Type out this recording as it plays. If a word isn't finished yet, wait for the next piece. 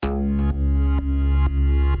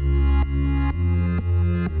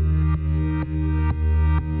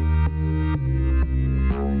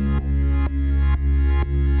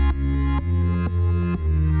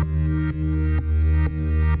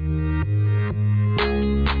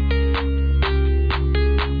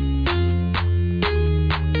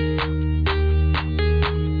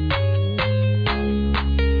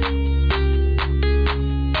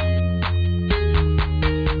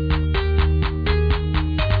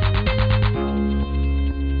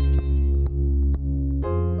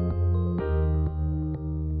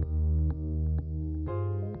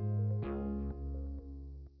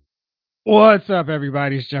What's up,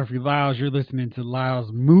 everybody? It's Jeffrey Lyles. You're listening to Lyles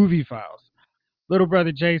Movie Files. Little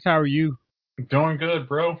brother Jace, how are you? Doing good,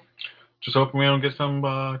 bro. Just hoping we don't get some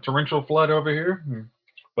torrential flood over here.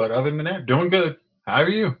 But other than that, doing good. How are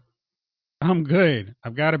you? I'm good.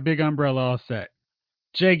 I've got a big umbrella all set.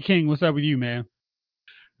 Jay King, what's up with you, man?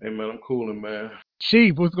 Hey man, I'm cooling, man.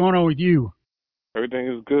 Chief, what's going on with you? Everything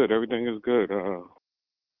is good. Everything is good.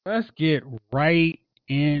 Let's get right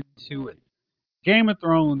into it. Game of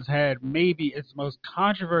Thrones had maybe its most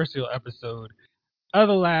controversial episode of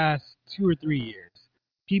the last 2 or 3 years.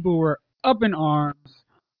 People were up in arms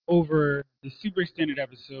over the super extended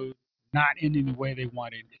episode not ending the way they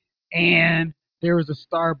wanted. And there was a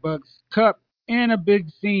Starbucks cup and a big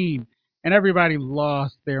scene, and everybody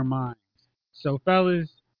lost their minds. So, fellas,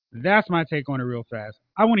 that's my take on it real fast.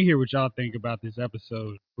 I want to hear what y'all think about this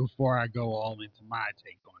episode before I go all into my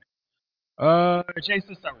take on it.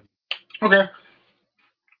 Jason, start with you. Okay.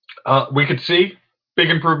 We could see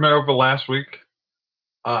big improvement over last week.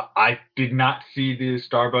 I did not see the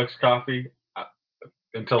Starbucks coffee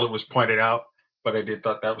until it was pointed out, but I did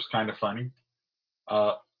thought that was kind of funny.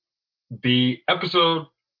 Uh, the episode,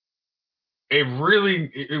 it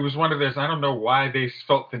was one of those. I don't know why they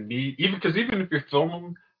felt the need, even if your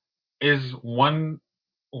film is one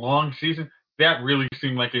long season, that really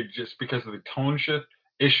seemed like it just because of the tone shift.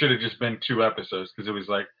 It should have just been 2 episodes because it was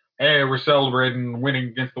like, hey, we're celebrating winning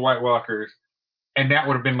against the White Walkers, and that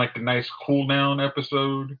would have been like the nice cool down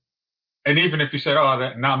episode. And even if you said, oh,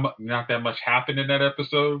 that not that much happened in that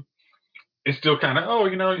episode, it's still kind of, oh,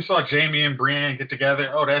 you saw Jamie and Brienne get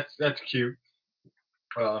together. Oh, that's cute.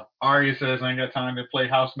 Arya says, I ain't got time to play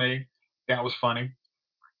housemaid. That was funny.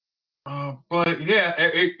 But yeah,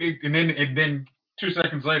 and then 2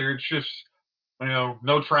 seconds later, it shifts.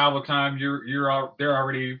 No travel time. You're out. They're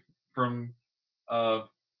already from uh,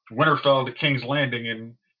 Winterfell to King's Landing,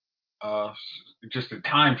 and uh, just a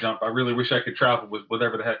time jump. I really wish I could travel with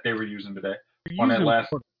whatever the heck they were using today They're on that using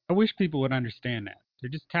last. I wish people would understand that. They're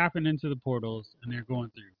just tapping into the portals and they're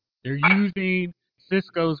going through. They're I, using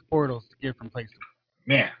Cisco's portals to get from place to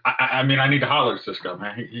place. man, I mean, I need to holler at Cisco,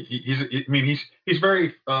 man. He's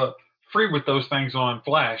very free with those things on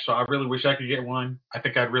Flash, so I really wish I could get one. I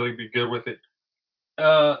think I'd really be good with it.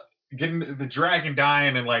 uh Getting the dragon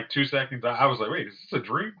dying in like 2 seconds, I was like, wait, is this a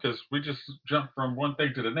dream? Because we just jumped from one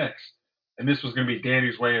thing to the next. And this was going to be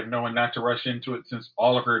Danny's way of knowing not to rush into it since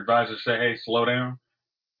all of her advisors say, hey, slow down.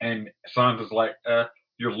 And Sansa's like,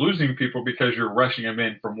 you're losing people because you're rushing them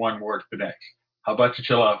in from one war to the next. How about you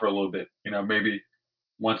chill out for a little bit? Maybe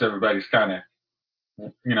once everybody's kind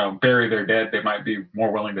of, bury their dead, they might be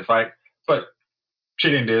more willing to fight. But she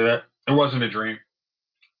didn't do that. It wasn't a dream.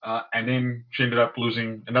 And then she ended up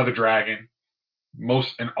losing another dragon,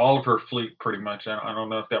 most and all of her fleet, pretty much. I don't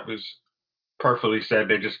know if that was perfectly said.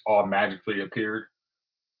 They just all magically appeared.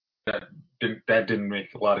 That didn't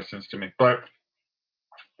make a lot of sense to me. But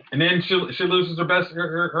and then she loses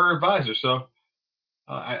her advisor. So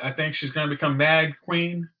I think she's going to become Mad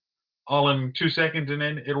Queen all in 2 seconds, and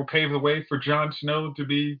then it'll pave the way for Jon Snow to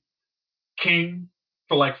be king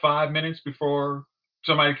for like 5 minutes before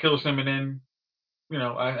somebody kills him, and then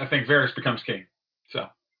I think Varys becomes king. So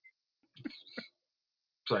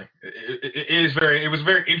it's like it was a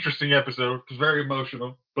very interesting episode. It was very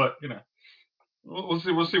emotional, but we'll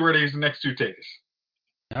see where these next two take us.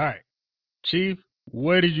 All right. Chief,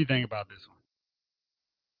 what did you think about this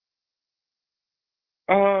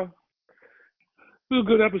it was a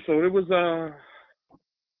good episode. It was a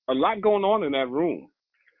lot going on in that room.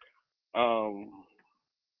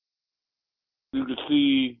 You could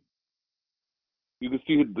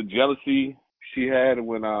see the jealousy she had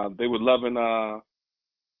when they were loving my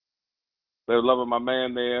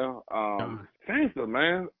man there. one? Sansa,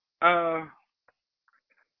 man. I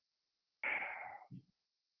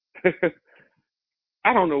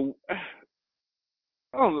don't know. I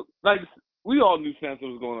don't know. Like, we all knew Sansa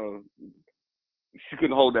was she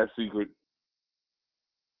couldn't hold that secret.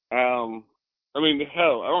 I mean,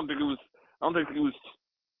 hell, I don't think it was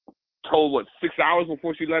told 6 hours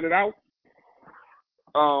before she let it out.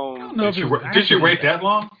 I don't know if it was Did she actually wait that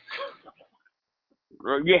long?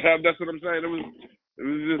 Yeah, that's what I'm saying. It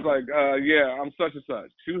was just like, yeah, I'm such and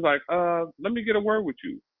such. She was like, let me get a word with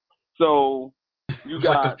you. So you It was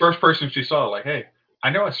got like the first person she saw. Like, hey, I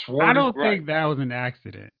know I swore. I don't right. think that was an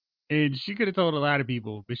accident. And she could have told a lot of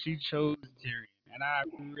people, but she chose Tyrion. And I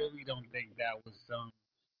really don't think that was some.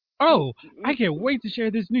 Oh, I can't wait to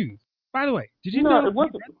share this news. By the way, did you No, know it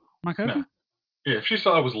wasn't. my No, cousin? yeah, if she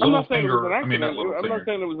saw it was I'm not saying it was an Littlefinger. I mean, not accident. I'm not Littlefinger.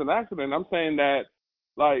 saying it was an accident. I'm saying that,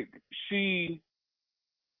 like, she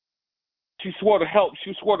swore to help.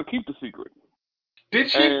 She swore to keep the secret. Did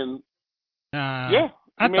she? And Nah, Yeah,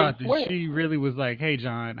 I he made him thought that swear. she really was like, "Hey,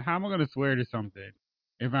 John, how am I going to swear to something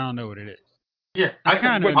if I don't know what it is?" Yeah, I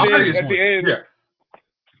kind of But understood then his I at the point. end, yeah.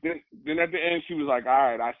 then at the end, she was like, "All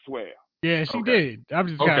right, I swear." Yeah, she Okay. did. I'm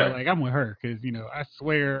just kind of Okay. like, I'm with her because I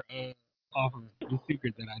swear off of the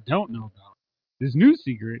secret that I don't know about. This new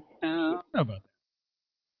secret, I don't know about that.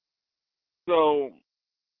 So,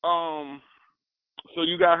 so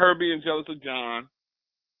you got her being jealous of John.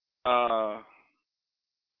 Uh,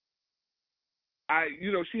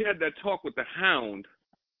 she had that talk with the Hound,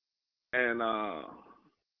 and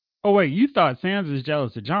Oh wait, you thought Sansa's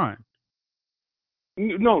jealous of John?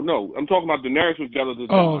 no, I'm talking about Daenerys was jealous of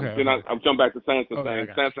Oh, okay, John. Then okay, I'll jump back to Sansa okay. I saying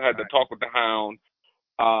got you. Sansa had All to right. talk with the Hound.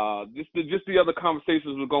 Just the other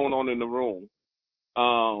conversations were going on in the room.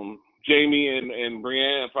 Jamie and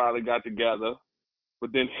Brienne finally got together,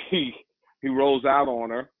 but then he rolls out on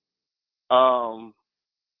her.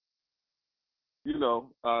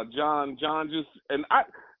 John just and I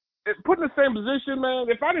put in the same position, man.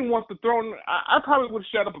 If I didn't want the throne, I probably would have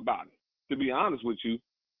shut up about it. To be honest with you,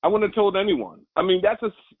 I wouldn't have told anyone. I mean,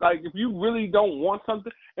 like if you really don't want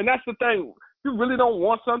something, and that's the thing. If you really don't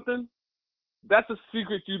want something, that's a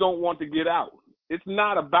secret you don't want to get out. It's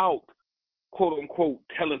not about quote unquote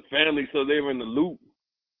telling family so they're in the loop.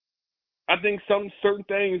 I think some certain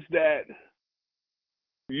things that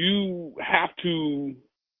you have to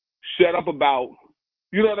shut up about.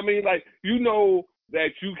 You know what I mean? Like that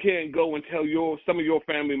you can't go and tell some of your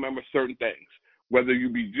family members certain things, whether you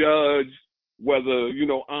be judged, whether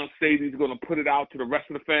Aunt Sadie's going to put it out to the rest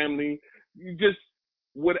of the family. You just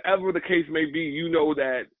whatever the case may be,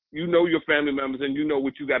 that your family members and you know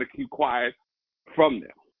what you got to keep quiet from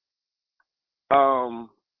them.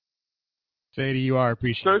 Sadie, you are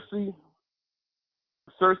appreciated.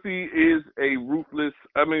 Cersei is a ruthless.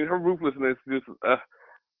 I mean, her ruthlessness just.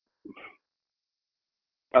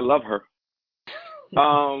 I love her.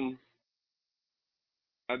 I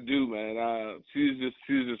do, man. She's just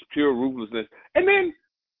pure ruthlessness. And then,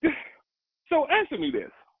 so answer me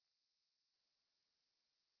this: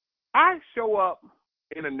 I show up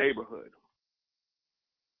in a neighborhood.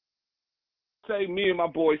 Say me and my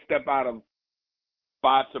boys step out of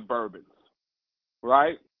 5 Suburbans,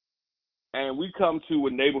 right? And we come to a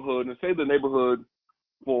neighborhood, and say the neighborhood,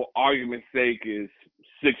 for argument's sake, is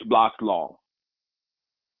 6 blocks long,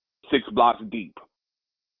 6 blocks deep.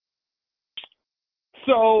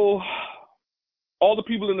 So all the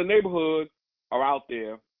people in the neighborhood are out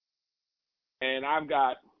there, and I've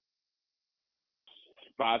got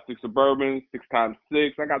 5, 6 Suburbans, 6 times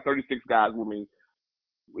 6. I got 36 guys with me,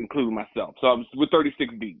 including myself. So we're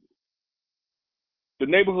 36 deep. The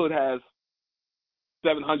neighborhood has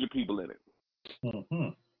 700 people in it. Mm-hmm.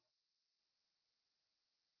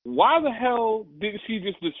 Why the hell didn't she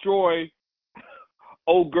just destroy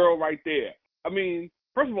old girl right there? I mean,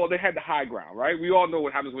 first of all, they had the high ground, right? We all know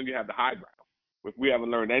what happens when you have the high ground. If we haven't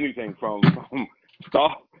learned anything from the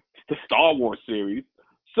Star Wars series.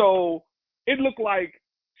 So it looked like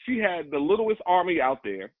she had the littlest army out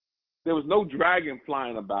there. There was no dragon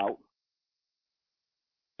flying about.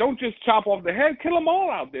 Don't just chop off the head, kill them all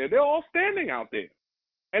out there. They're all standing out there.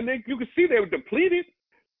 And you could see they were depleted.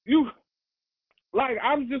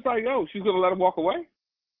 I was just like, yo, she's going to let him walk away?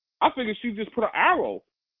 I figured she just put an arrow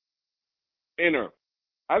in her.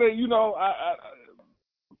 I didn't,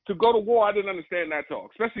 to go to war, I didn't understand that talk,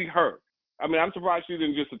 especially her. I mean, I'm surprised she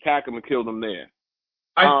didn't just attack him and kill them there.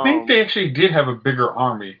 I think they actually did have a bigger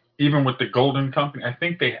army, even with the Golden Company. I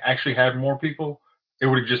think they actually had more people. It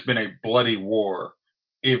would have just been a bloody war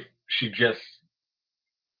if she just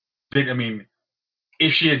did. I mean,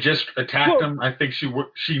 if she had just attacked Well, them, I think she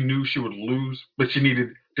knew she would lose, but she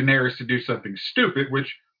needed Daenerys to do something stupid, which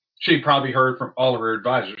she probably heard from all of her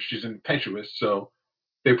advisors. She's impetuous, so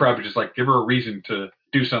they probably just like give her a reason to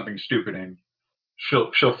do something stupid, and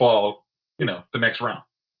she'll fall, the next round.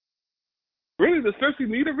 really, does Cersei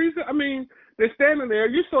need a reason? I mean, they're standing there.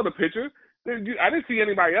 You saw the picture. I didn't see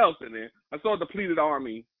anybody else in there. I saw a depleted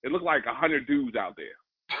army. It looked like 100 dudes out there.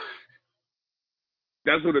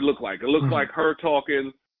 That's what it looked like. It looked like her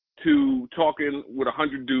talking with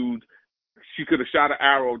 100 dudes. She could have shot an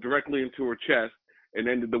arrow directly into her chest and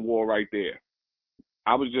ended the war right there.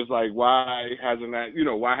 I was just like, why hasn't that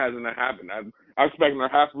happened? I was expecting her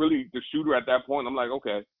half really to shoot her at that point. I'm like,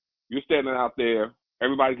 okay, you're standing out there.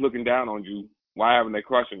 Everybody's looking down on you. Why haven't they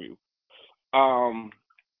crushing you? I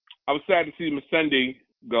was sad to see Missandei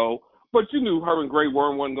go, but you knew her and Grey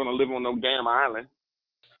Worm wasn't going to live on no damn island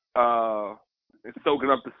and soaking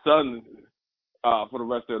up the sun for the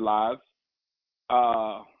rest of their lives.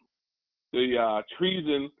 The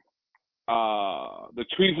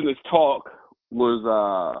treasonous talk was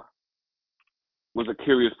was a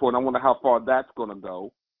curious point. I wonder how far that's going to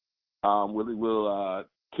go. Will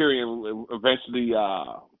Tyrion eventually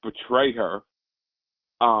betray her?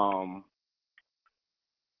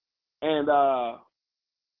 And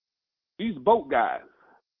these boat guys.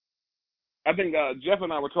 I think Jeff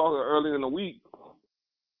and I were talking earlier in the week.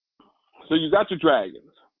 So you got your dragons.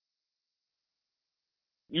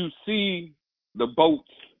 You see the boats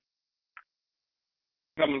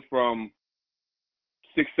coming from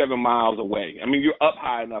 6-7 miles away. I mean, you're up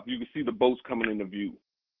high enough. You can see the boats coming into view.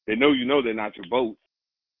 They know you know they're not your boats.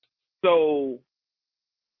 So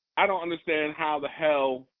I don't understand how the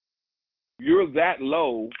hell you're that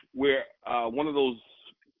low where one of those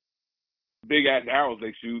big ass arrows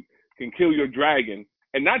they shoot can kill your dragon.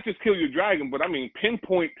 And not just kill your dragon, but I mean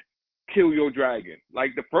pinpoint kill your dragon.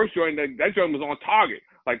 Like the first joint, that joint was on target.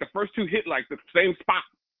 Like the first two hit like the same spot,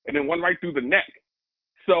 and then one right through the neck.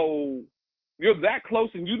 So you're that close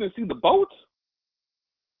and you didn't see the boats?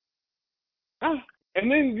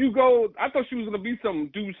 And then you go, I thought she was gonna do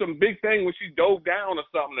some big thing when she dove down or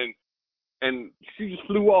something, and she just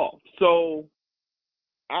flew off. So,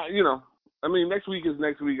 I mean, next week is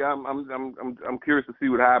next week. I'm curious to see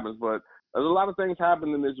what happens, but there's a lot of things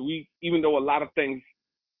happening this week, even though a lot of things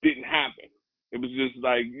didn't happen. It was just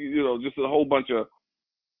like just a whole bunch of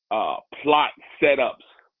plot setups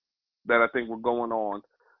that I think were going on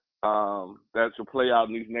that should play out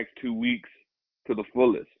in these next 2 weeks to the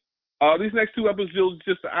fullest. These next two episodes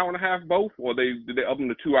just an hour and a half both, or did they up them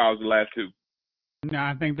to 2 hours the last two? No,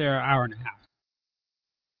 I think they're an hour and a half.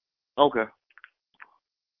 Okay.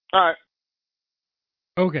 All right.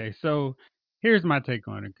 Okay, so here's my take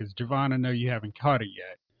on it, because Javon, I know you haven't caught it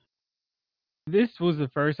yet. This was the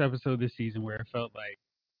first episode this season where it felt like,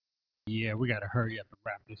 yeah, we gotta hurry up and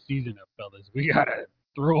wrap this season up, fellas. We gotta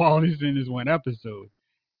throw all this in this one episode.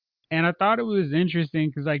 And I thought it was interesting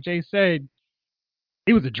because, like Jay said,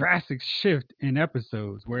 it was a drastic shift in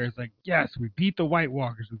episodes where it's like, yes, we beat the White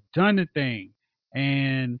Walkers, we've done the thing,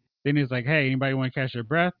 and then it's like, hey, anybody want to catch their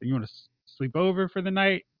breath? You want to sleep over for the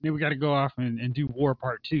night? Then we got to go off and do War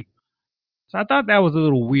Part 2. So I thought that was a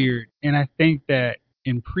little weird, and I think that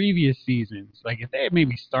in previous seasons, like if they had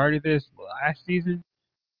maybe started this last season,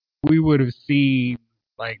 we would have seen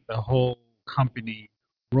like the whole company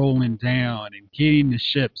rolling down and getting the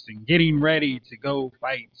ships and getting ready to go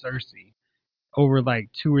fight Cersei over like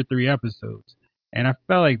 2 or 3 episodes. And I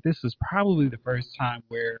felt like this was probably the first time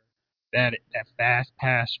where that fast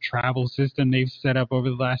pass travel system they've set up over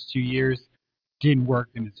the last 2 years didn't work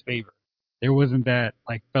in its favor. There wasn't that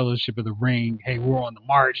like Fellowship of the Ring, hey, we're on the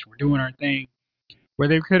march, we're doing our thing, where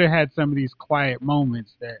they could have had some of these quiet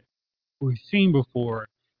moments that we've seen before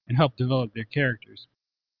and helped develop their characters.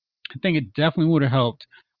 I think it definitely would have helped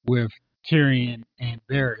with Tyrion and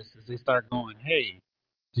Varys as they start going, hey,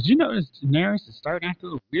 did you notice Daenerys is starting to act a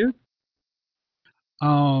little weird?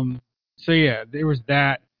 So yeah, there was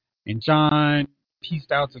that. And John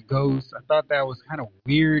pieced out to Ghost. I thought that was kind of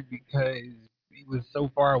weird because he was so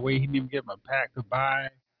far away, he didn't even give him a pat goodbye.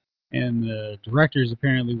 And the directors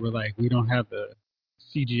apparently were like, we don't have the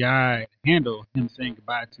CGI to handle him saying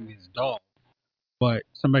goodbye to his dog. But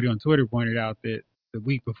somebody on Twitter pointed out that the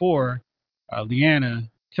week before, Lyanna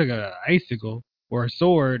took a icicle or a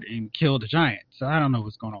sword and killed a giant. So I don't know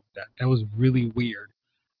what's going on with that. That was really weird.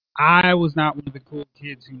 I was not one of the cool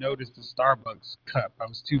kids who noticed the Starbucks cup. I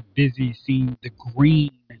was too busy seeing the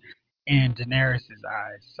green in Daenerys'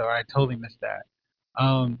 eyes, so I totally missed that.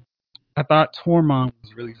 I thought Tormund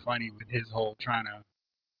was really funny with his whole trying to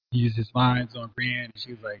use his lines on Brienne.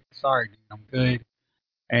 She was like, "Sorry, dude, I'm good."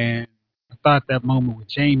 And I thought that moment with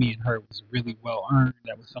Jamie and her was really well earned.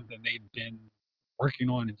 That was something they'd been working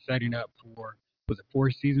on and setting up for, was it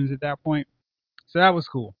 4 seasons at that point? So that was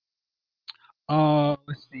cool.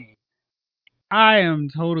 Let's see. I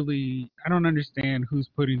don't understand who's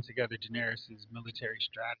putting together Daenerys' military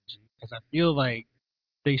strategy because I feel like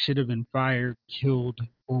they should have been fired, killed,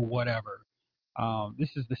 or whatever.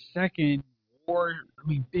 This is the second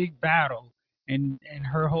big battle, and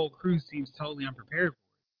her whole crew seems totally unprepared.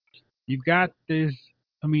 You've got this.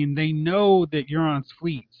 I mean, they know that Euron's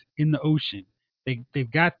fleet's in the ocean.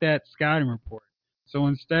 They've got that scouting report. So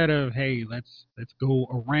instead of hey, let's go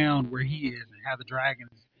around where he is and have the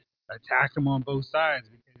dragons attack him on both sides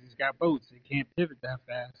because he's got boats. They can't pivot that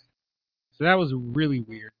fast. So that was really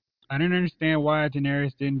weird. I didn't understand why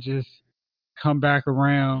Daenerys didn't just come back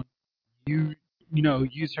around,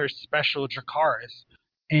 use her special Dracarys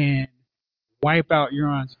and wipe out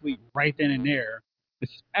Euron's fleet right then and there,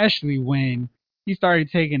 especially when he started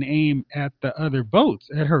taking aim at the other boats,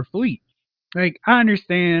 at her fleet. Like, I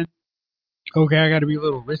understand, okay, I got to be a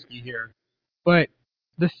little risky here, but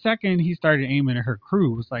the second he started aiming at her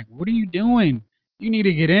crew, it was like, what are you doing? You need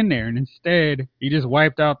to get in there. And instead, he just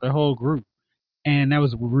wiped out the whole group. And that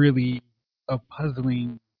was really a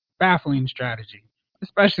puzzling, baffling strategy,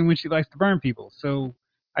 especially when she likes to burn people. So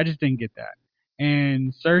I just didn't get that.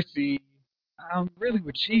 And Cersei, I'm really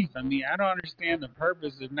with Chief. I mean, I don't understand the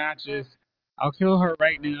purpose of not just, I'll kill her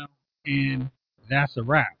right now, and that's a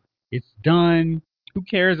wrap. It's done. Who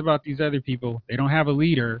cares about these other people? They don't have a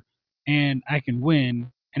leader, and I can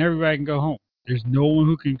win, and everybody can go home. There's no one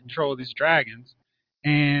who can control these dragons,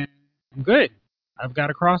 and I'm good. I've got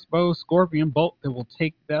a crossbow scorpion bolt that will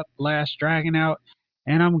take that last dragon out,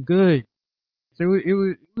 and I'm good. So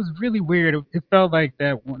it was really weird. It felt like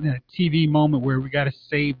that TV moment where we got to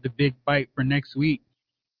save the big fight for next week.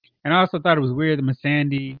 And I also thought it was weird that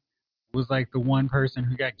Missandei was like the one person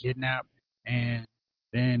who got kidnapped and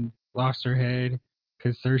then lost her head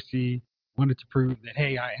because Cersei wanted to prove that,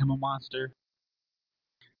 hey, I am a monster.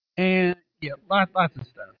 And yeah, lots of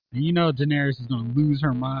stuff. And Daenerys is gonna lose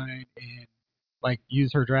her mind and like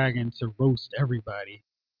use her dragon to roast everybody.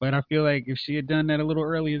 But I feel like if she had done that a little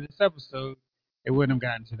earlier this episode, it wouldn't have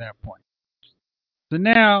gotten to that point. So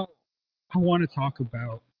now I want to talk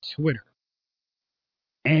about Twitter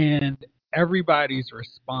and everybody's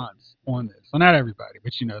response on this. Well, not everybody,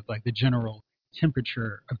 but it's like the general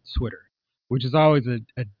temperature of Twitter, which is always a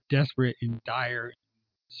desperate and dire,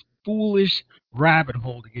 foolish rabbit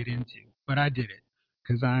hole to get into. But I did it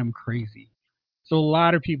because I'm crazy. So a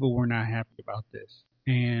lot of people were not happy about this.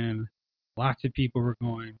 And lots of people were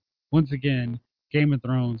going, once again, Game of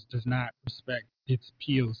Thrones does not respect its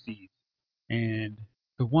POCs. And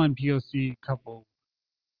the one POC couple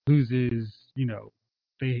loses,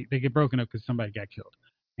 they get broken up because somebody got killed.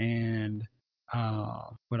 And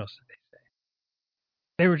what else did they say?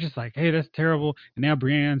 They were just like, hey, that's terrible. And now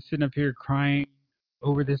Brienne's sitting up here crying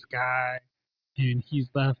over this guy, and he's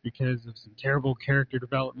left because of some terrible character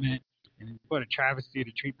development. And what a travesty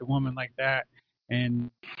to treat the woman like that.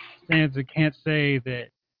 And Sansa can't say that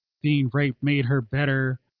being raped made her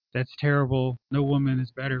better. That's terrible. No woman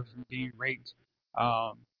is better from being raped.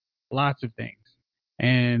 Um, Lots of things.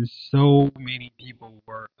 And so many people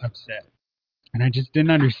were upset. And I just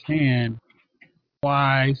didn't understand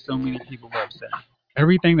why so many people were upset.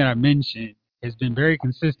 Everything that I mentioned has been very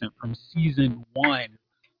consistent from season one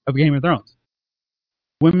of Game of Thrones.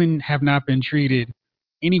 Women have not been treated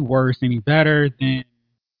any worse, any better than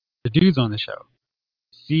the dudes on the show.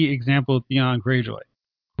 See example of Theon Greyjoy,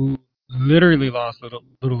 who literally lost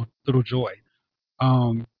little Joy.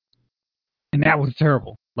 Um, and that was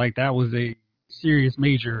terrible. Like that was a serious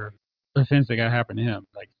major offense that got happened to him.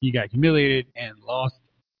 Like he got humiliated and lost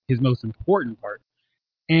his most important part.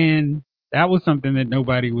 And that was something that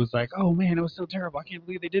nobody was like, "Oh man, it was so terrible. I can't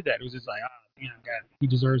believe they did that." It was just like, "Ah, damn, God, he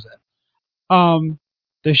deserves that."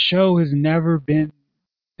 The show has never been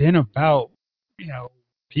about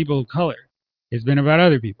people of color. It's been about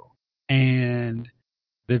other people, and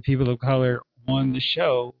the people of color on the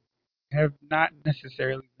show have not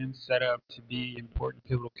necessarily been set up to be important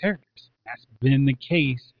pivotal characters. That's been the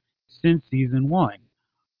case since season one.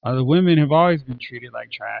 The women have always been treated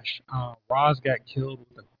like trash. Roz got killed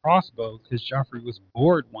with a crossbow because Joffrey was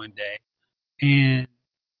bored one day, and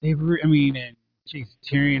and geez,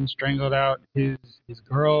 Tyrion strangled out his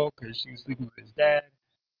girl because she was sleeping with his dad.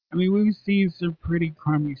 I mean, we've seen some pretty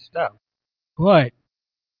crummy stuff. But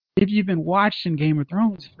if you've been watching Game of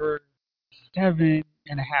Thrones for 7.5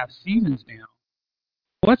 seasons now,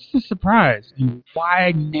 what's the surprise? And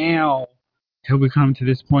why now have we come to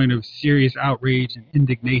this point of serious outrage and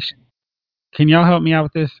indignation? Can y'all help me out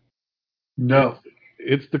with this? No.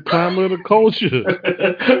 It's the climate of the culture.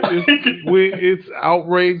 It's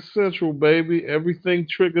outrage central, baby. Everything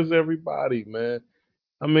triggers everybody, man.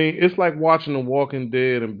 I mean, it's like watching The Walking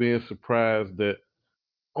Dead and being surprised that,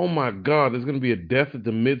 oh my God, there's gonna be a death at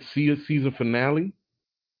the mid-season finale.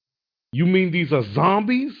 You mean these are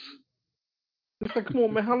zombies? It's like, come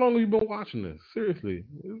on, man. How long have you been watching this? Seriously,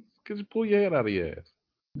 could you pull your head out of your ass?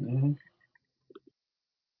 Mhm.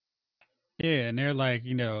 Yeah, and they're like,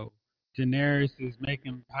 Daenerys is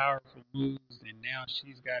making powerful moves, and now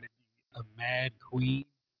she's got to be a mad queen.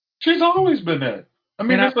 She's always been that. I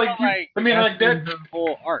mean, And I it's like felt you. like I mean, that's like been that. her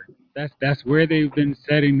whole arc. That's where they've been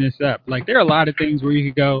setting this up. Like there are a lot of things where you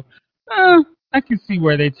could go, I can see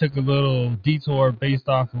where they took a little detour based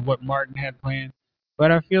off of what Martin had planned.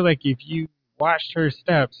 But I feel like if you watched her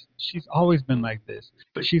steps, she's always been like this.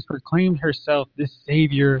 She's proclaimed herself this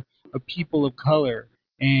savior of people of color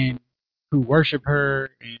and who worship her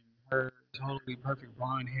and her totally perfect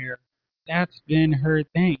blonde hair. That's been her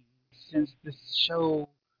thing since this show,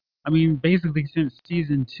 I mean, basically since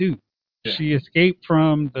season two. Yeah. She escaped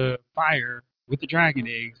from the fire with the dragon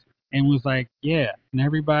eggs and was like, yeah, and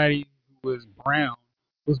everybody who was brown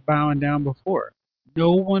was bowing down before.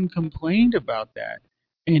 No one complained about that.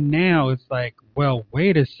 And now it's like, well,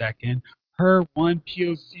 wait a second. Her one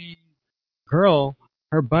POC girl,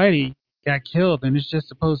 her buddy, got killed, and it's just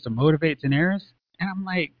supposed to motivate Daenerys? And I'm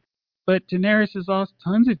like, but Daenerys has lost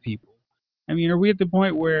tons of people. I mean, are we at the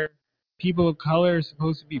point where people of color are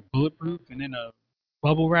supposed to be bulletproof and in a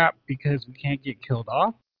bubble wrap because we can't get killed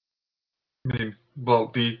off? I mean,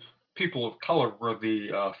 well, the people of color were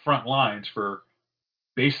the front lines for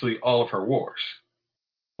basically all of her wars.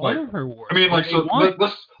 All Like, of her I wars, mean, and like, they so won.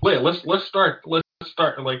 let's start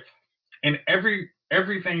like, in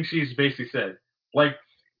everything she's basically said. Like,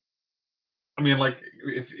 I mean, like,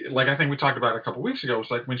 like I think we talked about it a couple weeks ago.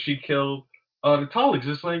 It's like when she killed the Tollies.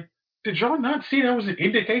 It's like, did y'all not see that was an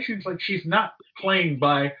indication? It's like she's not playing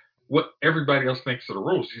by what everybody else thinks of the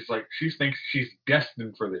rules. She's like, she thinks she's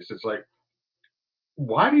destined for this. It's like,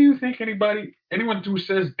 why do you think anyone who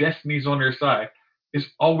says destiny's on their side is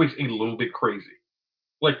always a little bit crazy?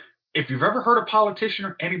 Like, if you've ever heard a politician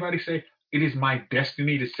or anybody say, it is my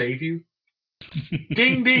destiny to save you,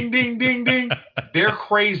 ding, ding, ding, ding, ding, they're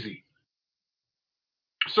crazy.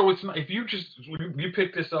 So it's not, if you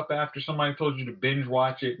pick this up after somebody told you to binge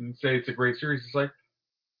watch it and say it's a great series, it's like,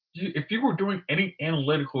 if you were doing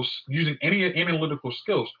using any analytical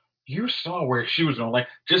skills, you saw where she was going. Like,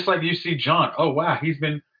 just like you see John. Oh wow, he's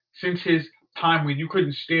been, since his time when you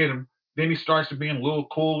couldn't stand him. Then he starts to being a little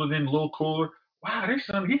cooler, then a little cooler. Wow, this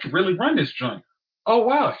son, he could really run this joint. Oh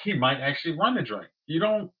wow, he might actually run the joint. You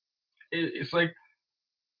don't. It's like,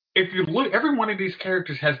 if you look, every one of these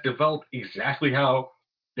characters has developed exactly how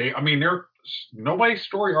they. I mean, nobody's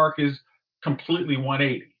story arc is completely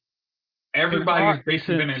 180. And Everybody has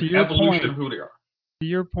basically been to an your evolution point, of who they are.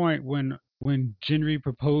 when Gendry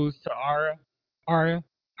proposed to Arya,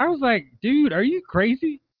 I was like, dude, are you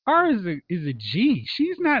crazy? Arya is a G.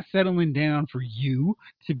 She's not settling down for you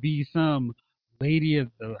to be some lady of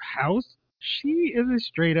the house. She is a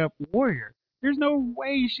straight up warrior. There's no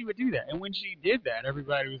way she would do that. And when she did that,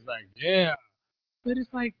 everybody was like, yeah. But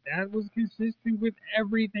it's like that was consistent with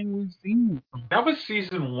everything we've seen from her. That was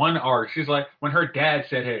season one arc. She's like, when her dad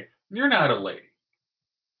said, "Hey, you're not a lady,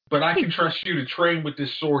 but I can trust you to train with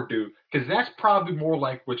this sword dude, because that's probably more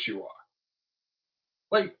like what you are."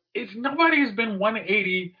 Like, it's nobody has been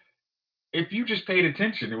 180. If you just paid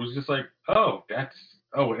attention, it was just like, oh,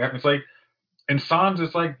 what happens. Like, and Sans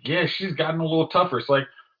is like, yeah, she's gotten a little tougher. It's like,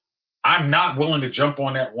 I'm not willing to jump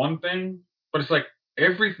on that one thing, but it's like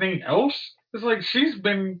everything else is like, she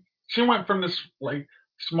went from this like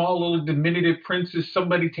small little diminutive princess,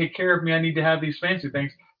 somebody take care of me, I need to have these fancy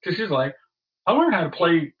things, to she's like, I learned how to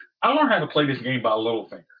play I learned how to play this game by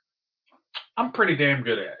Littlefinger. I'm pretty damn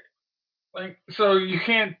good at it. Like, so you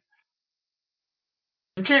can't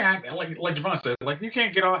act like Javon said, like, you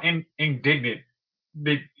can't get all indignant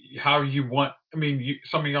that how you want. I mean,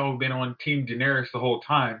 some of y'all have been on Team Daenerys the whole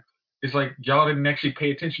time. It's like y'all didn't actually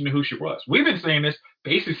pay attention to who she was. We've been saying this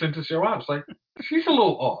basically since the show out. It's like, she's a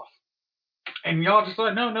little off, and y'all just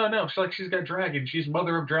like, no, no, no. She's like, she's got dragons. She's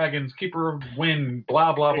mother of dragons, keeper of wind,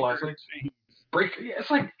 blah blah blah. It's like, break. Yeah, it's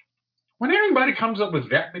like, when anybody comes up with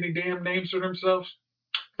that many damn names for themselves,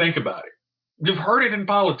 think about it. You've heard it in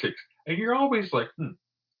politics, and you're always like,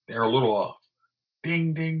 they're a little off.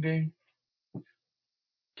 Ding, ding, ding.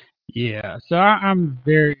 Yeah, so I'm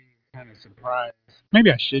very kind of surprised.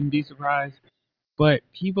 Maybe I shouldn't be surprised, but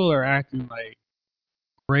people are acting like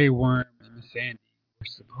Grey Worm and Sandy were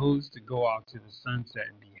supposed to go off to the sunset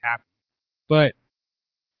and be happy. But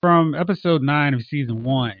from episode 9 of season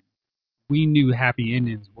 1, we knew happy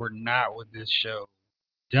endings were not what this show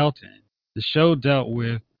dealt in. The show dealt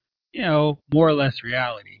with, more or less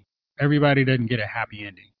reality. Everybody doesn't get a happy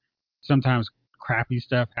ending. Sometimes crappy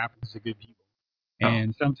stuff happens to good people. Oh,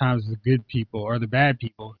 And sometimes the good people or the bad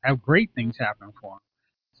people have great things happen for them.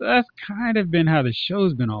 So that's kind of been how the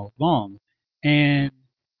show's been all along. And,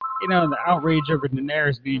 the outrage over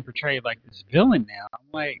Daenerys being portrayed like this villain now,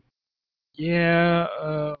 I'm like, yeah,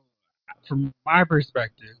 from my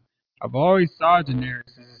perspective, I've always saw Daenerys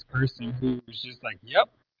as this person who was just like, yep,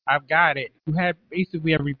 I've got it, who had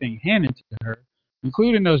basically everything handed to her,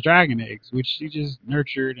 including those dragon eggs, which she just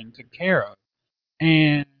nurtured and took care of.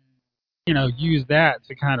 And, used that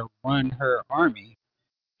to kind of run her army.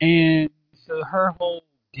 And so her whole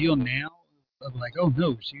deal now of like, oh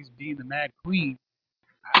no, she's being the Mad Queen.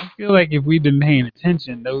 I feel like if we've been paying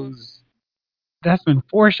attention, that's been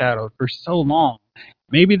foreshadowed for so long.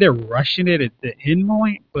 Maybe they're rushing it at the end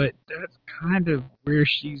point, but that's kind of where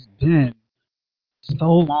she's been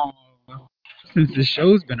so long since the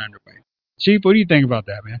show's been underway. Chief, what do you think about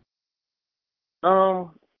that, man?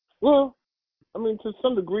 Well, I mean, to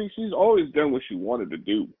some degree, she's always done what she wanted to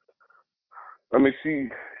do. I mean, she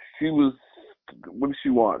was. What did she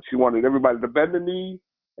want? She wanted everybody to bend the knee,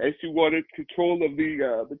 and she wanted control of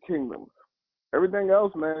the kingdom. Everything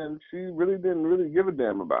else, man, she really didn't really give a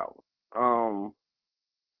damn about.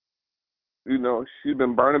 You know, she's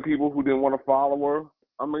been burning people who didn't want to follow her.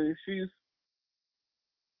 I mean, she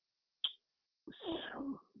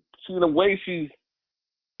in a way, she's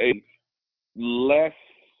a less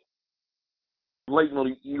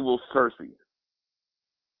blatantly evil Cersei.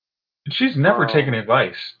 She's never taken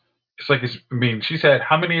advice. It's like I mean, she's had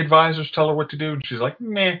how many advisors tell her what to do, and she's like,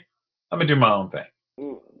 "Meh, I'm gonna do my own thing."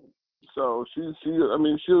 So I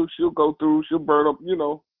mean, she'll go through, she'll burn up. You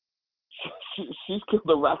know, she's killed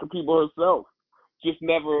a rack of people herself, just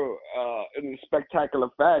never in a spectacular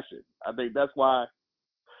fashion. I think that's why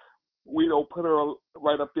we don't put her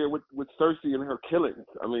right up there with Cersei and her killings.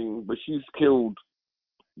 I mean, but she's killed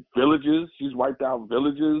villages. She's wiped out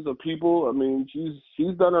villages of people. I mean,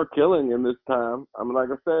 she's done her killing in this time. I mean, like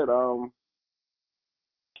I said,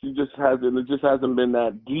 she just hasn't. It just hasn't been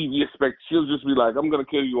that devious. She'll just be like, "I'm gonna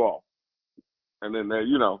kill you all," and then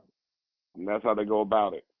you know, and that's how they go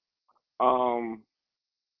about it.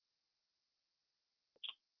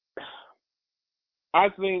 I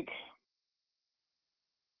think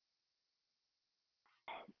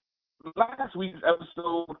last week's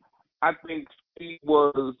episode, I think the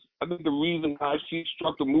reason why she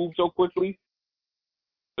struck the move so quickly,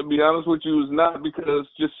 to be honest with you, is not because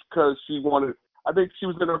she wanted. I think she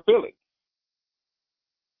was in her feelings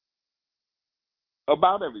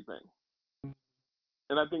about everything,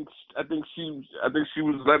 and I think she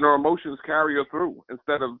was letting her emotions carry her through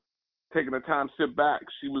instead of taking the time to sit back.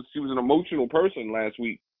 She was an emotional person last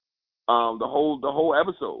week. The whole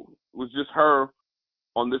episode was just her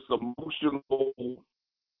on this emotional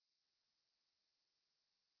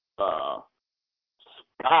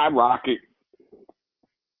skyrocket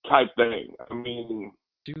type thing. I mean,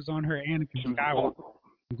 She was on her Anakin Skywalker,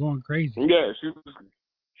 going crazy. Yeah, she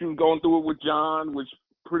was going through it with John, which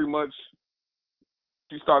pretty much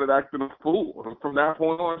she started acting a fool. And from that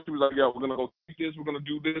point on, she was like, "Yo, we're gonna go take this. We're gonna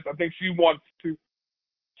do this." I think she wants to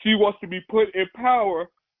be put in power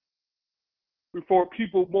before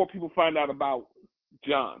more people find out about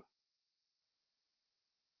John.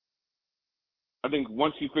 I think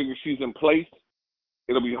once she figures she's in place,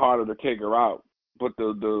 it'll be harder to take her out. But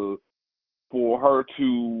for her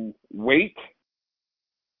to wait,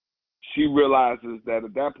 she realizes that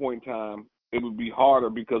at that point in time, it would be harder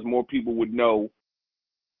because more people would know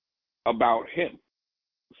about him.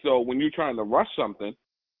 So when you're trying to rush something,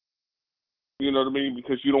 you know what I mean,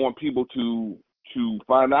 because you don't want people to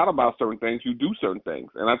find out about certain things, you do certain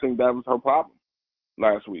things. And I think that was her problem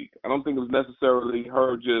last week. I don't think it was necessarily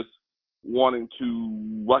her just wanting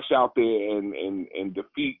to rush out there and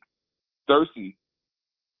defeat Cersei.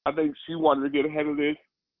 I think she wanted to get ahead of this.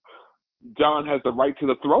 John has the right to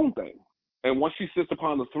the throne thing. And once she sits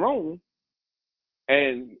upon the throne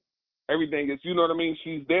and everything is, you know what I mean,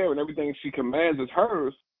 she's there and everything she commands is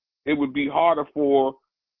hers, it would be harder for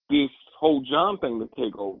this whole John thing to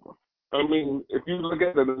take over. I mean, if you look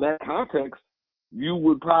at it in that context, you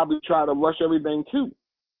would probably try to rush everything too.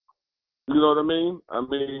 You know what I mean? I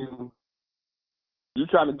mean, you're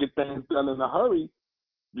trying to get things done in a hurry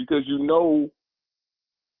because you know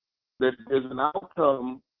that there's an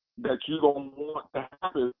outcome that you don't want to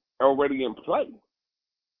happen already in play.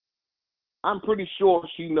 I'm pretty sure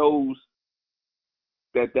she knows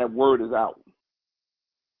that word is out.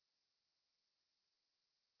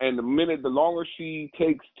 And the longer she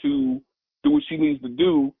takes to do what she needs to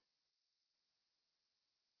do,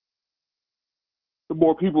 the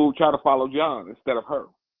more people will try to follow John instead of her.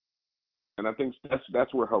 And I think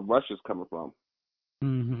that's where her rush is coming from.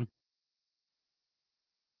 Mm-hmm.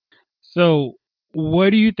 So, what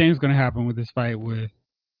do you think is going to happen with this fight with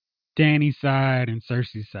Dany's side and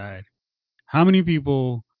Cersei's side? How many big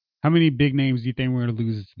names do you think we're going to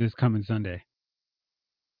lose this coming Sunday?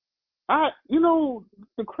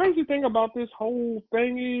 The crazy thing about this whole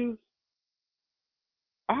thing is,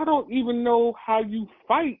 I don't even know how you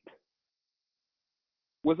fight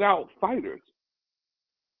without fighters.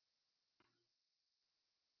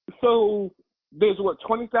 So there's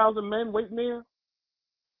 20,000 men waiting there,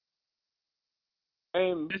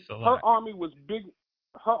 and her army was big.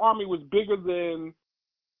 Her army was bigger than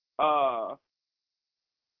Cersei's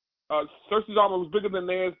army was bigger than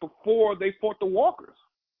theirs before they fought the Walkers.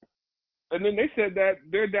 And then they said that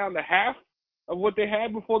they're down to half of what they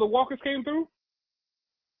had before the Walkers came through.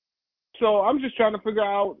 So I'm just trying to figure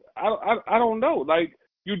out. I don't know. Like,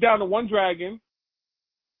 you're down to one dragon.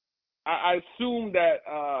 I assume that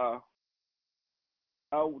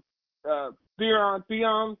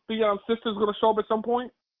Theon's sister's gonna show up at some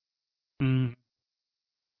point. Mm,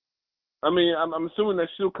 I mean, I'm assuming that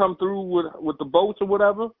she'll come through with the boats or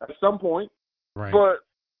whatever at some point. right. But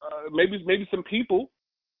maybe some people.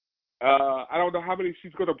 I don't know how many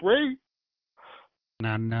she's gonna bring.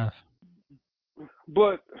 Not enough.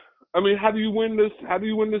 But I mean, how do you win this? How do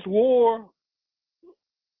you win this war?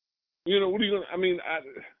 You know, what are you gonna? I mean,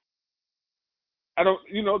 I don't.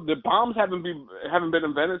 You know, the bombs haven't been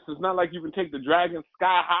invented. So it's not like you can take the dragon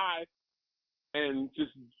sky high and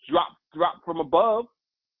just drop from above.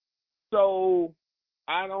 So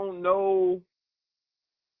I don't know.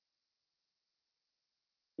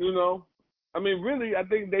 You know, I mean, really, I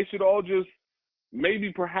think they should all just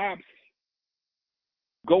maybe perhaps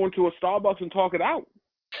go into a Starbucks and talk it out.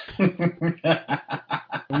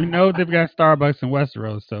 We know they've got Starbucks in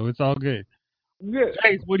Westeros, so it's all good. Yeah.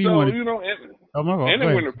 Chase, what do you So, want to? you know, Oh my God, and go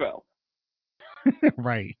in ahead. Winterfell.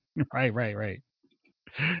 Right.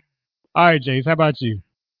 All right, Jace. How about you?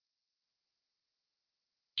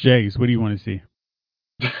 Jace, what do you want to see?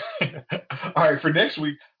 All right, for next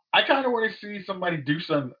week, I kind of want to see somebody do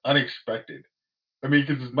something unexpected. I mean,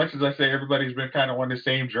 because as much as I say everybody's been kind of on the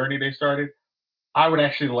same journey they started, I would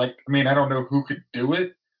actually like. I mean, I don't know who could do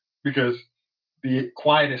it because the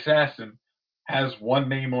Quiet Assassin has one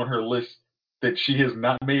name on her list that she has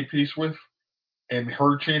not made peace with, and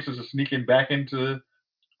her chances of sneaking back into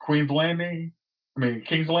King's Landing,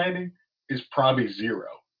 is probably zero.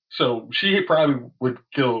 So she probably would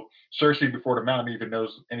kill Cersei before the Mountain even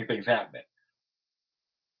knows anything's happening.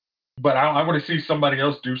 But I want to see somebody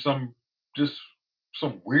else do some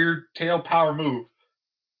weird tail power move.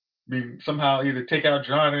 I mean, somehow either take out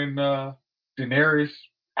Jon and Daenerys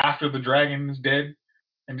after the dragon is dead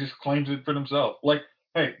and just claims it for themselves. Like,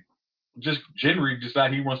 hey, just Gendry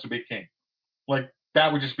decide he wants to be king. Like,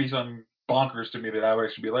 that would just be something bonkers to me that I would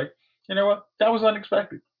actually be like, you know what, that was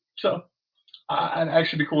unexpected. So I'd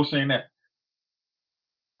actually be cool seeing that.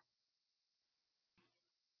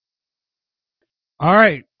 All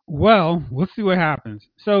right. Well, we'll see what happens.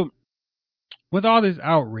 So, with all this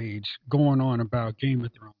outrage going on about Game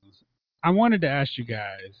of Thrones, I wanted to ask you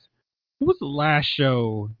guys, what was the last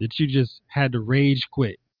show that you just had to rage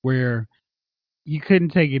quit, where you couldn't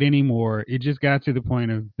take it anymore? It just got to the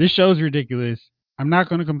point of, this show's ridiculous. I'm not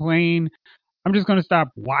going to complain. I'm just going to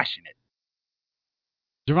stop watching it.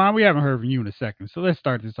 Javon, we haven't heard from you in a second, so let's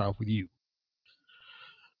start this off with you.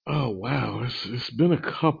 Oh wow, it's been a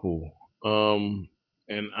couple.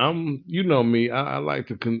 And you know me, I like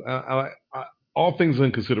to all things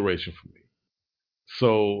in consideration for me.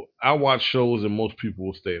 So I watch shows that most people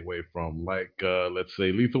will stay away from, like let's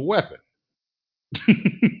say Lethal Weapon.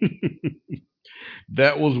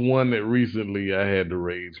 That was one that recently I had to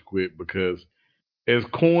rage quit because, as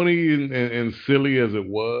corny and silly as it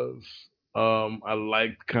was, I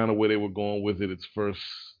liked kind of where they were going with it its first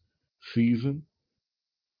season.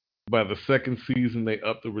 By the second season, they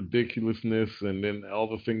upped the ridiculousness, and then all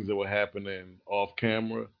the things that were happening off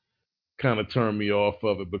camera kind of turned me off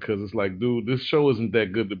of it because it's like, dude, this show isn't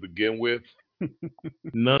that good to begin with.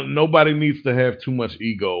 Nobody needs to have too much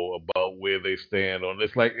ego about where they stand on.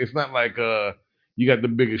 It's not like you got the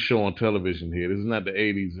biggest show on television here. This is not the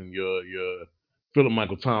 '80s and your Philip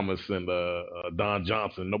Michael Thomas and Don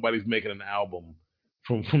Johnson. Nobody's making an album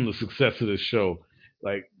from the success of this show.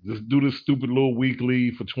 Like, just do this stupid little weekly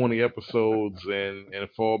for 20 episodes and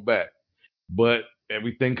fall back. But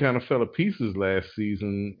everything kind of fell to pieces last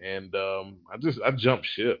season, and I jumped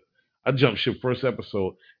ship. I jumped ship first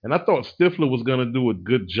episode, and I thought Stifler was gonna do a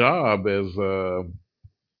good job as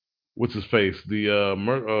what's his face,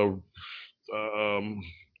 the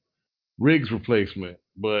Riggs replacement,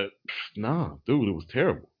 but nah, dude, it was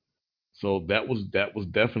terrible. So that was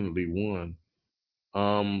definitely one.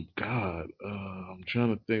 God, I'm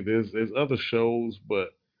trying to think. There's other shows, but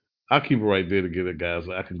I'll keep it right there to give the guys.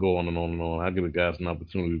 I can go on and on and on. I'll give the guys an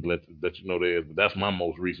opportunity to let you know theirs, but that's my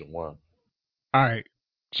most recent one. All right.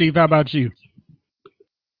 Chief, how about you?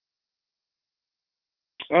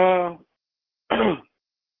 Uh,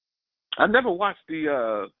 I never watched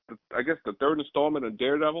I guess the third installment of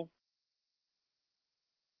Daredevil.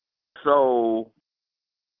 So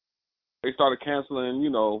they started canceling,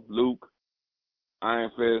 Luke,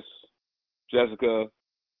 Iron Fist, Jessica,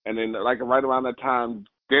 and then like right around that time,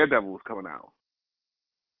 Daredevil was coming out,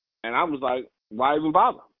 and I was like, why even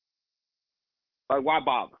bother? Like, why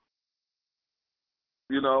bother?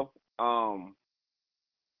 You know,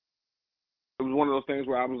 it was one of those things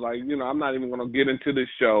where I was like, I'm not even going to get into this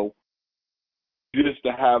show just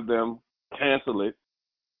to have them cancel it.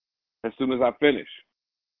 as soon as I finish.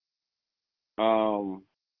 Um,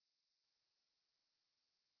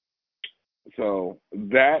 so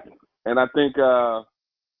that, and I think I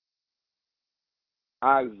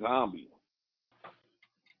Zombie.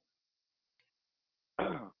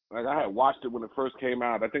 Like I had watched it when it first came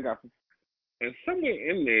out. I think and somewhere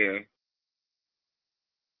in there,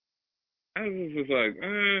 I was just like,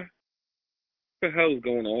 what the hell's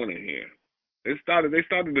going on in here? They started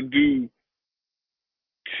to do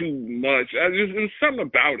too much. There's something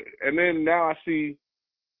about it. And then now I see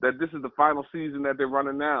that this is the final season that they're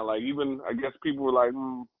running now. Like even I guess people were like,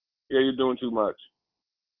 yeah, you're doing too much.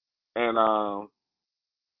 And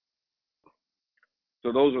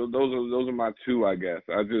so those are my two, I guess.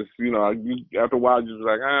 I just after a while you're just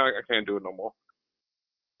like, I can't do it no more,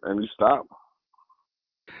 and you stop.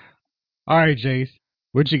 All right, Jace,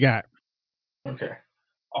 what you got? Okay.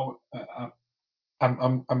 Oh,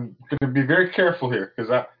 I'm going to be very careful here because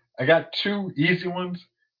I got two easy ones,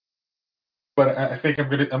 but I think I'm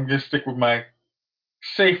gonna stick with my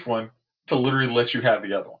safe one to literally let you have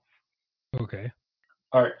the other one. Okay.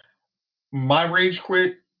 All right. My rage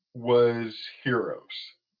quit was Heroes.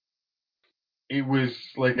 It was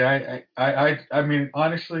like I mean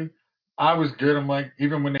honestly, I was good. I'm like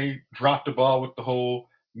even when they dropped the ball with the whole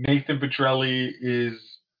Nathan Petrelli is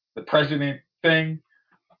the president thing,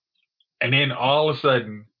 and then all of a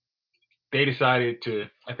sudden they decided to.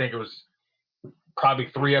 I think it was probably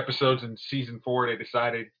 3 episodes in season 4. They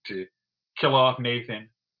decided to kill off Nathan,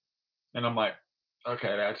 and I'm like,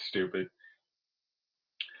 okay, that's stupid.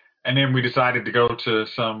 And then we decided to go to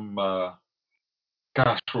some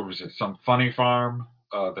gosh, what was it? Some funny farm.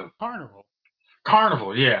 The Carnival.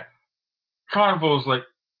 carnival, yeah. Carnival's like,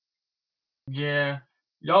 yeah,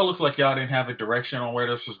 y'all look like y'all didn't have a direction on where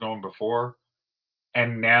this was going before,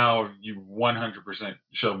 and now you 100%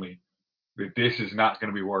 show me that this is not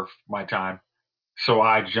going to be worth my time. So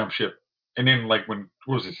I jump ship. And then, like, when,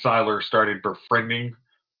 what was it, Siler started befriending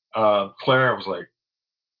Claire, I was like,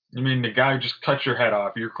 you mean the guy who just cut your head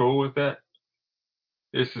off, you're cool with that?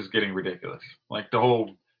 This is getting ridiculous. Like, the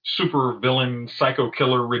whole super villain, psycho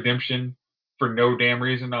killer redemption for no damn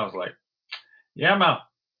reason. I was like, yeah, I'm out.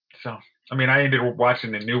 So, I mean, I ended up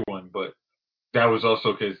watching the new one, but that was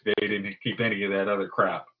also because they didn't keep any of that other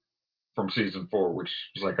crap from season 4, which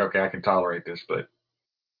was like, okay, I can tolerate this, but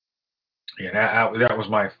yeah, that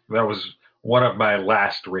was one of my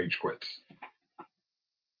last rage quits.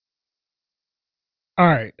 All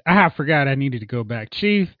right, I forgot I needed to go back.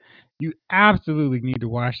 Chief, you absolutely need to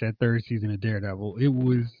watch that third season of Daredevil. It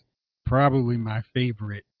was probably my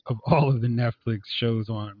favorite of all of the Netflix shows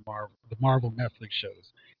on Marvel, the Marvel Netflix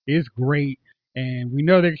shows. It's great, and we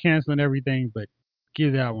know they're canceling everything, but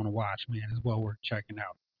give that one a watch, man. It's well worth checking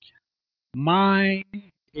out. Mine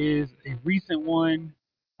is a recent one,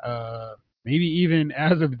 maybe even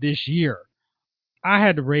as of this year. I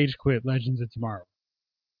had to rage quit Legends of Tomorrow.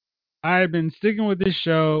 I had been sticking with this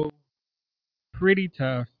show pretty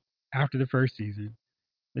tough after the first season.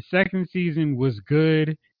 The second season was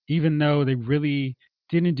good, even though they really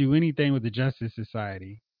didn't do anything with the Justice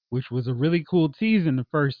Society, which was a really cool tease in the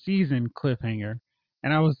first season cliffhanger.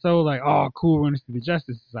 And I was so like, oh, cool, we're going to see the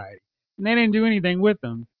Justice Society. And they didn't do anything with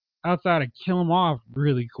them outside of kill them off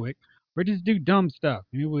really quick or just do dumb stuff.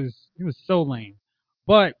 And it was so lame.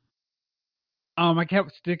 But I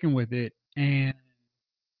kept sticking with it, and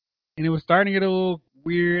it was starting to get a little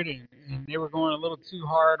weird, and they were going a little too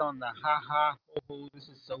hard on the ha ha ho ho, this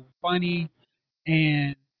is so funny,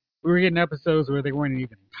 and we were getting episodes where they weren't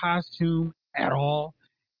even in costume at all,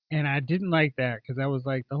 and I didn't like that because I was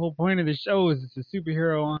like, the whole point of the show is it's a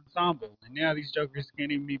superhero ensemble, and now these jokers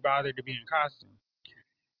can't even be bothered to be in costume.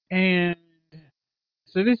 And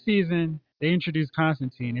so this season they introduced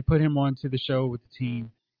Constantine. They put him onto the show with the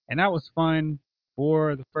team, and that was fun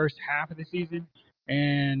for the first half of the season.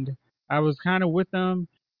 And I was kind of with them,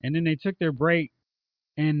 and then they took their break,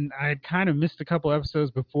 and I had kind of missed a couple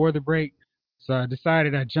episodes before the break, so I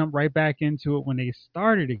decided I'd jump right back into it when they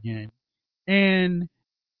started again. And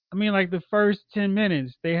I mean, like the first 10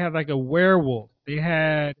 minutes, they had like a werewolf. They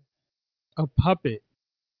had a puppet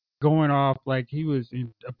going off like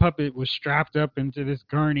a puppet was strapped up into this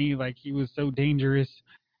gurney like he was so dangerous,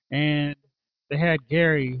 and they had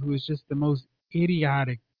Gary, who is just the most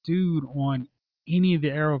idiotic dude on any of the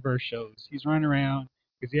Arrowverse shows. He's running around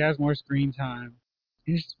because he has more screen time.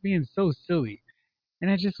 He's just being so silly,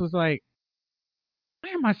 and I just was like,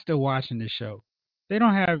 why am I still watching this show? They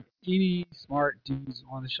don't have any smart dudes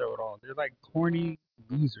on the show at all. They're like corny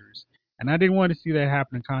losers, and I didn't want to see that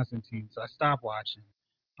happen to Constantine, so I stopped watching.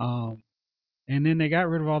 Um, and then they got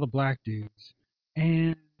rid of all the black dudes.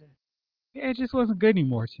 And yeah, it just wasn't good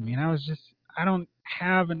anymore to me. And I don't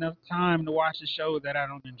have enough time to watch a show that I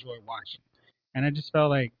don't enjoy watching. And I just felt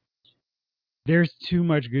like there's too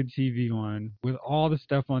much good TV on with all the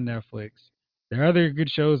stuff on Netflix. There are other good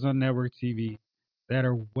shows on network TV that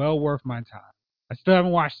are well worth my time. I still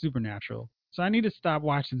haven't watched Supernatural, so I need to stop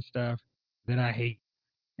watching stuff that I hate.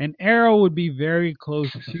 And Arrow would be very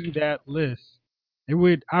close to that list. I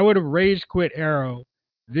would have rage quit Arrow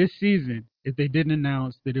this season if they didn't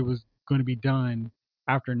announce that it was going to be done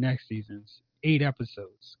after next season's 8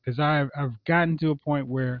 episodes. Because I've gotten to a point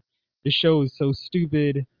where the show is so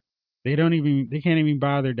stupid they can't even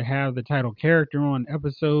bother to have the title character on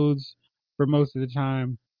episodes for most of the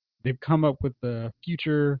time. They've come up with the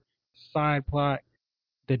future side plot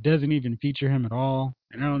that doesn't even feature him at all.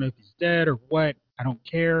 And I don't know if he's dead or what. I don't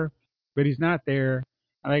care, but he's not there.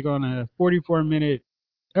 Like on a 44-minute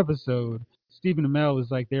episode, Stephen Amell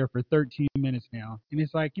is like there for 13 minutes now, and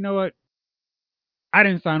it's like, you know what? I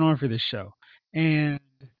didn't sign on for this show, and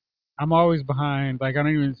I'm always behind. Like I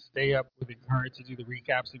don't even stay up with the current to do the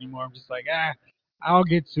recaps anymore. I'm just like, I'll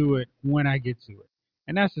get to it when I get to it,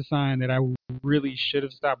 and that's a sign that I really should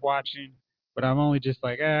have stopped watching. But I'm only just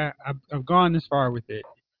like, I've gone this far with it.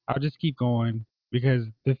 I'll just keep going because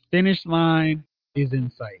the finish line is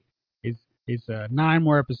in sight. It's 9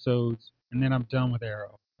 more episodes, and then I'm done with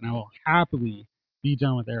Arrow, and I will happily be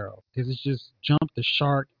done with Arrow because it's just jump the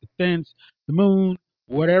shark, the fence, the moon,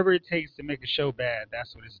 whatever it takes to make a show bad.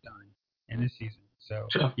 That's what it's done in this season. So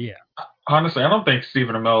Jeff, yeah, honestly, I don't think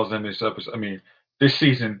Stephen Amell is in this episode. I mean, this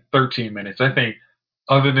season, 13 minutes. I think,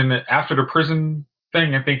 other than after the prison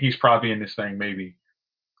thing, I think he's probably in this thing maybe,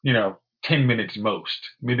 10 minutes most.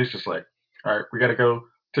 I mean, it's just like, all right, we got to go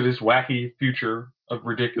to this wacky future of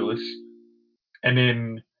ridiculous, and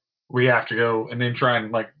then we have to go and then try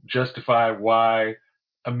and like justify why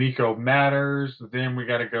Amico matters. Then we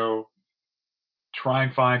got to go try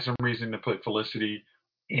and find some reason to put Felicity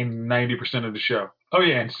in 90% of the show. Oh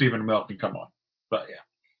yeah, and Stephen Amell can come on, but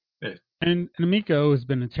yeah, and Miko has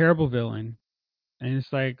been a terrible villain, and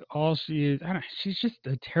it's like all she is. I don't, she's just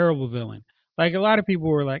a terrible villain. Like a lot of people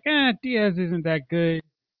were like, Diaz isn't that good,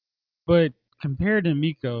 but compared to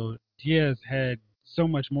Miko, Diaz had so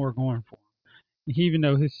much more going for him. Even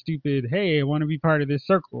though his stupid, hey, I want to be part of this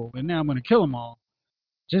circle, and now I'm going to kill them all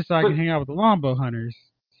just so I can but hang out with the longbow hunters.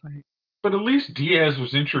 It's like, but at least Diaz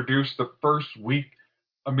was introduced the first week.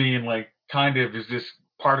 I mean, like, kind of is this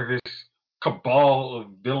part of this cabal of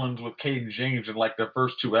villains with Caden James in like the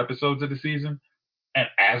first 2 episodes of the season, and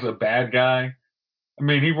as a bad guy. I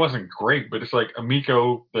mean, he wasn't great, but it's like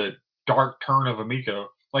Amico, the dark turn of Amico.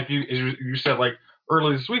 Like you said, like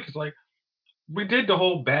earlier this week, it's like we did the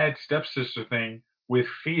whole bad stepsister thing with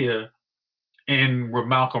Thea and with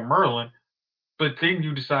Malcolm Merlin, but then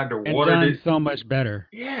you decide to and water done it. so much better.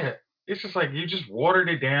 Yeah, it's just like you just watered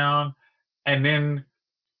it down, and then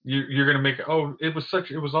you're gonna make it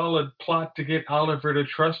was all a plot to get Oliver to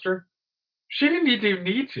trust her. She didn't even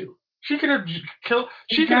need to. She could have killed.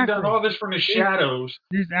 She could have done Exactly. all this from the There's shadows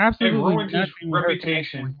there's and absolutely ruined his nothing with her connection with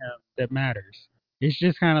reputation. him that matters. It's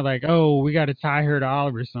just kind of like, oh, we got to tie her to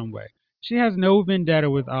Oliver some way. She has no vendetta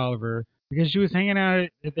with Oliver because she was hanging out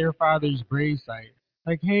at their father's gravesite.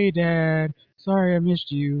 Like, hey, Dad, sorry I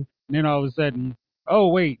missed you. And then all of a sudden, oh,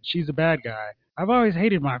 wait, she's a bad guy. I've always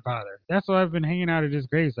hated my father. That's why I've been hanging out at his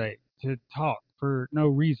gravesite to talk for no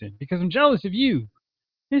reason because I'm jealous of you.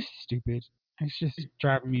 It's stupid. It's just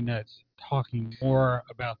driving me nuts talking more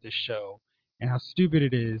about this show and how stupid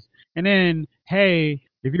it is. And then, hey,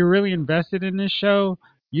 if you're really invested in this show,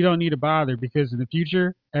 you don't need to bother because in the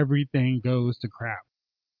future, everything goes to crap.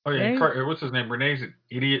 Oh yeah, and Okay? What's his name? Renee's an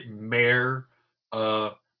idiot mayor.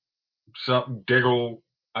 Uh, something Diggle.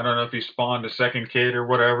 I don't know if he spawned a second kid or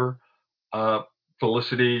whatever. Uh,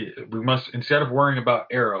 Felicity. We must instead of worrying about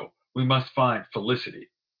Arrow, we must find Felicity.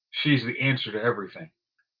 She's the answer to everything.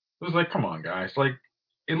 It was like, come on, guys. Like,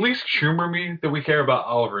 at least humor me that we care about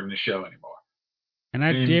Oliver in the show anymore. And I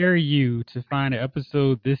I mean, dare you to find an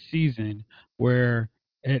episode this season where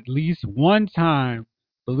at least one time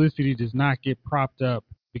Felicity does not get propped up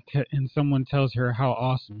because and someone tells her how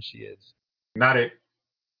awesome she is. not it.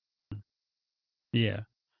 Yeah.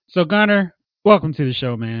 So Gunner, welcome to the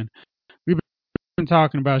show, man. We've been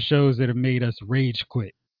talking about shows that have made us rage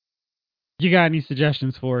quit. You got any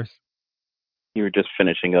suggestions for us? You were just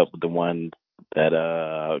finishing up with the one that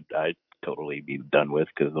I totally be done with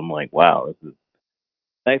because I'm like, wow, this is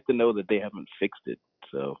nice to know that they haven't fixed it.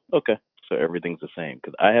 So okay, so everything's the same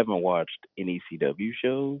because I haven't watched any CW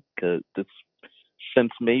show because it's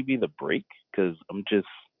since maybe the break because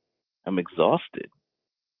I'm exhausted.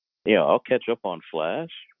 I'll catch up on Flash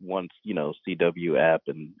once, CW app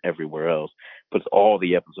and everywhere else puts all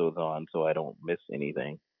the episodes on so I don't miss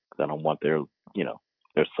anything. Because I don't want their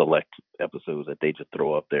select episodes that they just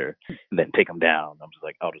throw up there and then take them down. I'm just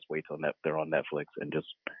like, I'll just wait till they're on Netflix and just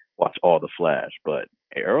watch all the Flash. But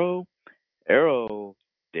Arrow,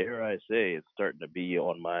 dare I say, is starting to be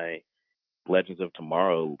on my Legends of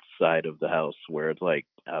Tomorrow side of the house where it's like,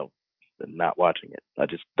 I'm not watching it. I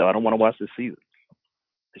don't want to watch this season.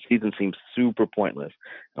 The season seems super pointless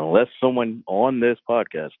unless someone on this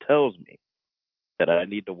podcast tells me that I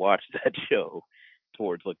need to watch that show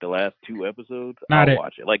towards like the last two episodes. Not I'll it.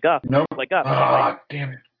 watch it. Like Gotham. Nope. Like Gotham.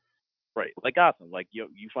 Damn it. Right. Like Gotham. Like you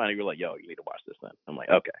finally you're like, yo, you need to watch this then. I'm like,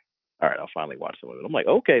 okay. All right, I'll finally watch some of it. I'm like,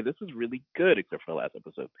 okay, this is really good, except for the last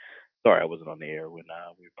episode. Sorry, I wasn't on the air when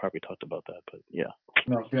we probably talked about that, but yeah.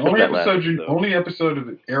 No, the So only episode of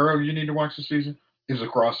the Arrow you need to watch this season is a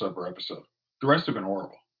crossover episode. The rest have been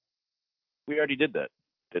horrible. We already did that,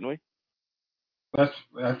 didn't we? I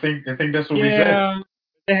think that's what we said. Yeah,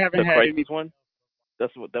 they haven't The had crisis any. one. That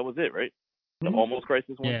was it, right? The Hmm? almost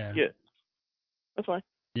crisis one. Yeah. That's fine.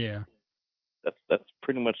 Yeah. That's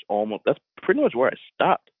pretty much where I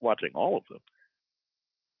stopped watching all of them.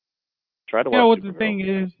 Try to watch What the Supergirl. thing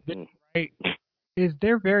is, right, is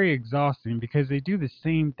they're very exhausting because they do the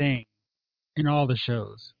same thing in all the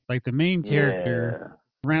shows. Like the main character,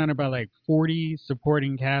 surrounded by like 40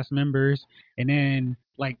 supporting cast members, and then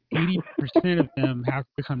like 80% of them have to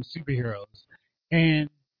become superheroes. And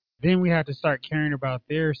then we have to start caring about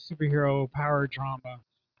their superhero power drama.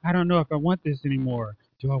 I don't know if I want this anymore.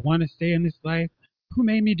 Do I want to stay in this life? Who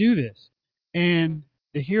made me do this? And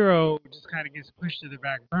the hero just kind of gets pushed to the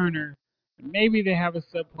back burner. Maybe they have a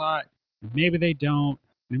subplot, maybe they don't.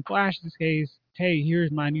 In Flash's case, hey,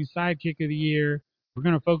 here's my new sidekick of the year. We're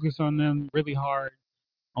going to focus on them really hard.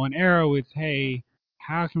 On Arrow, it's, hey,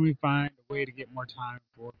 how can we find a way to get more time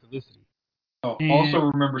for Felicity? Oh, And, also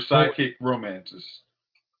remember sidekick romances.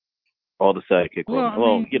 All the sidekick well,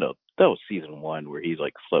 romance. That was season 1 where he's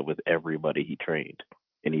like slept with everybody he trained,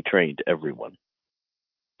 and he trained everyone.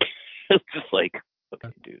 It's just like, okay,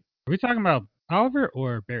 dude. Are we talking about Oliver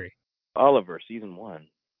or Barry? Oliver, season 1,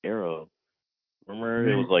 Arrow. Remember,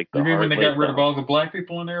 it was like the You mean when they got rid of home. all the black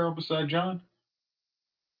people in Arrow beside John?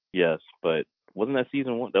 Yes, but wasn't that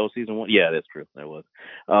season 1? That was season 1. Yeah, that's true. That was.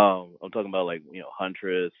 I'm talking about like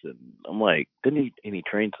Huntress, and I'm like, didn't he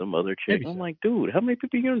train some other chick? Maybe I'm so. like, dude, how many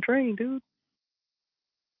people you gonna train, dude?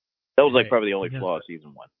 That was like probably the only flaw of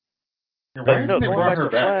season 1. Yeah, why No, they going brought back her to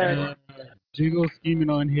back Flash. anyway? Jiggle scheming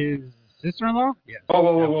on his sister-in-law? Yeah.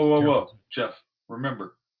 Whoa. Jeff,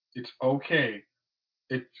 remember, it's okay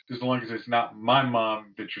as long as it's not my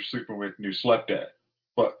mom that you're sleeping with and you slept at.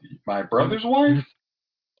 But my brother's wife?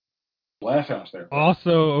 Last house there. Bro.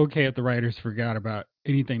 Also okay if the writers forgot about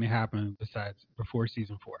anything that happened besides before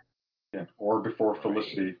season 4. Yeah, or before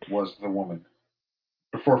Felicity was the woman.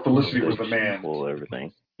 Before Felicity was the man.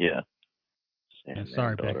 Everything. Yeah. And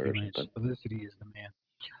sorry, daughter Becky Lynch. something. Felicity is the man.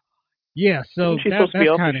 Yeah, so Isn't she supposed to be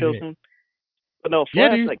that's off the kind of show it. soon? But no, Yeah,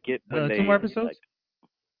 Flash, dude. I get when they 2 more episodes. like,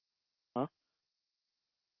 huh?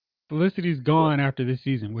 Felicity's gone after this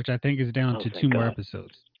season, which I think is down to 2 more God.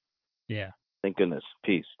 episodes. Yeah. Thank goodness.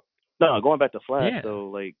 Peace. No, going back to Flash though,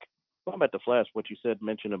 like going back to Flash, what you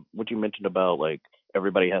mentioned about like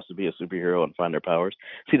everybody has to be a superhero and find their powers.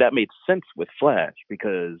 See, that made sense with Flash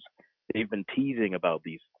because they've been teasing about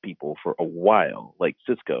these people for a while, like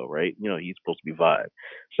Cisco, right? He's supposed to be Vibe.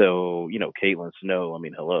 So, Caitlin Snow, I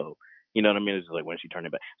mean, hello. You know what I mean? It's like when she turned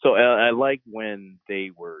it back. So I like when they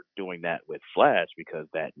were doing that with Flash because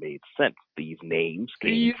that made sense. These names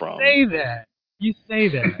came from. You say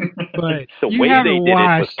that, but the you way haven't they did it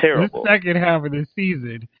was watched the terrible. second half of the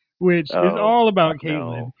season, which is all about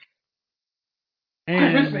Caitlin. No.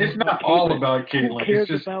 And it's not all about Caitlin. Who cares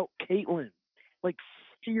it's just... about Caitlin? Like,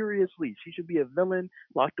 seriously, she should be a villain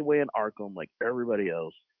locked away in Arkham like everybody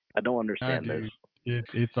else. I don't understand this.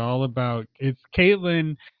 It's all about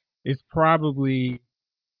Caitlin is probably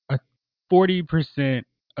a 40%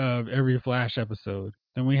 of every Flash episode.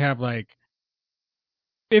 Then we have like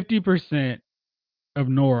 50% of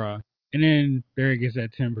Nora, and then Barry gets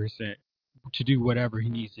that 10% to do whatever he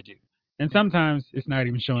needs to do. And sometimes it's not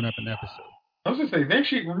even showing up in the episode. I was gonna say, they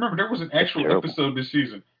actually remember there was an actual episode this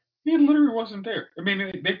season. He literally wasn't there. I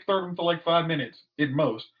mean, they threw him for like 5 minutes at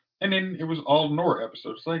most, and then it was all Nora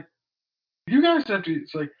episodes. It's like, you guys have to.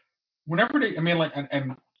 It's like whenever they. I mean, like,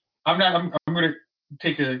 and I'm not. I'm gonna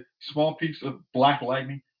take a small piece of Black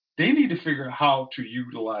Lightning. They need to figure out how to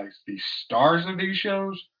utilize the stars of these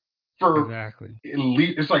shows for exactly.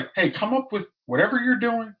 It's like, hey, come up with whatever you're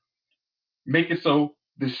doing, make it so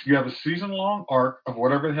you have a season long arc of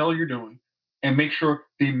whatever the hell you're doing, and make sure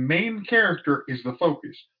the main character is the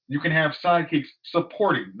focus. You can have sidekicks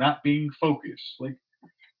supporting, not being focused. Like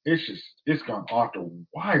it's gone off the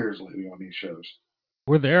wires lately on these shows.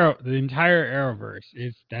 With the entire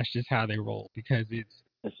Arrowverse, that's just how they roll because This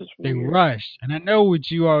is they weird. rushed. And I know what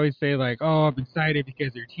you always say, like, oh, I'm excited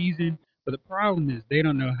because they're teasing. But the problem is they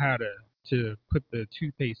don't know how to put the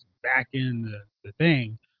toothpaste back in the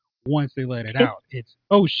thing once they let it out. It's,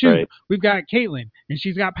 oh, shoot, Right. we've got Caitlin and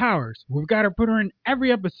she's got powers. We've got to put her in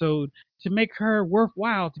every episode to make her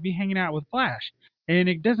worthwhile to be hanging out with Flash. And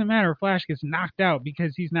it doesn't matter if Flash gets knocked out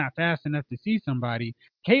because he's not fast enough to see somebody.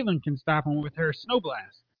 Caitlin can stop him with her snow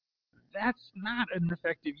blast. That's not an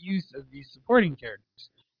effective use of these supporting characters.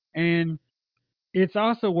 And it's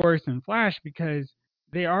also worse in Flash because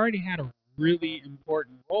they already had a really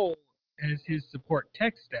important role as his support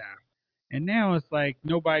tech staff. And now it's like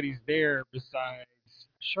nobody's there besides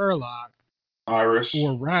Sherlock Iris.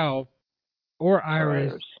 or Ralph or Or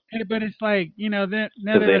Iris. Iris. But it's like, now Because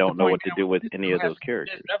they're they at the don't know point what to now do with where any Cisco of has those some missed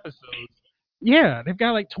characters. episodes. Yeah, they've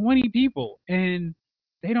got like 20 people, and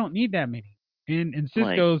they don't need that many. And Like,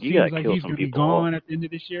 Cisco you gotta seems like kill he's some going to be people off. gone at the end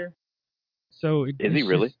of this year. So Is he it's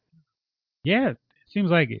really? just, yeah, it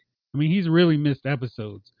seems like it. I mean, he's really missed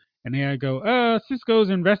episodes. And they gotta go, Cisco's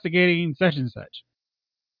investigating such and such.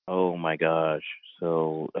 Oh my gosh.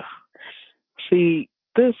 So, see,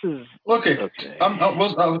 this is Okay, okay.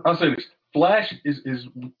 I'll say this: Flash is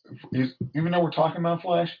even though we're talking about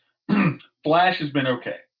Flash, Flash has been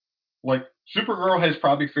okay. Like Supergirl has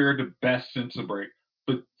probably fared the best since the break,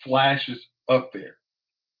 but Flash is up there.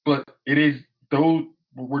 But it is those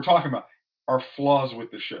we're talking about are flaws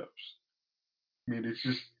with the shows. I mean, it's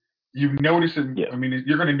just you notice it. Yeah. I mean,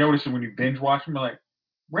 you're going to notice it when you binge watch them. Like,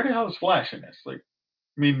 where the hell is Flash in this? Like,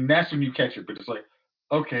 I mean, that's when you catch it. But it's like,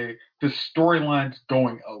 okay, the storyline's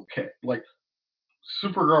going okay. Like,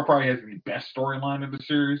 Supergirl probably has the best storyline of the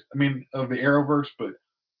series. I mean, of the Arrowverse, but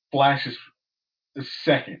Flash is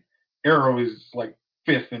second. Arrow is like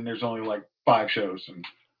fifth, and there's only like 5 shows, and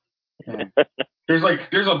you know,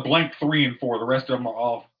 there's a blank 3 and 4. The rest of them are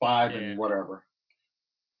all 5 Yeah, and whatever.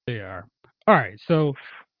 they are. All right, so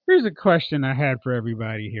here's a question I had for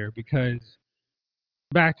everybody here because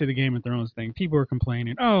back to the Game of Thrones thing, people are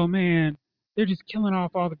complaining, oh man, they're just killing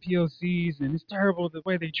off all the POCs and it's terrible the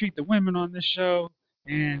way they treat the women on this show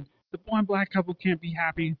and the one black couple can't be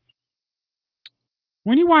happy.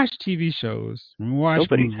 When you watch TV shows, when you watch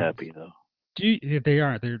Nobody's movies, happy though. they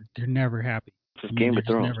are they're never happy. This is I mean, Game they're of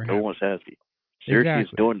just Thrones. never No happy. one's happy. Cersei is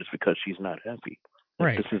Exactly. doing this because she's not happy. Like,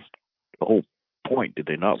 Right. this is the whole point. Did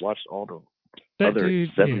they not watch all the That other dude,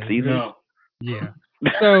 7 seasons? No, yeah.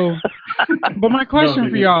 So, but my no, question they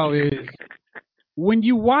for didn't. y'all is when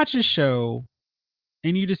you watch a show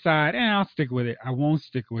and you decide, I'll stick with it, I won't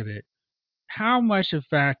stick with it, how much a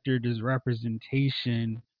factor does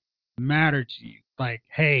representation matter to you? Like,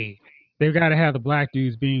 hey, they've got to have the black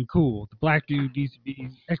dudes being cool. The black dude needs to be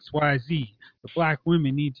XYZ. The black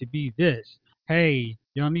women need to be this. Hey,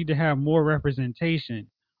 y'all need to have more representation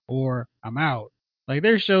or I'm out. Like,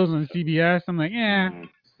 there's shows on CBS. I'm like, Mm,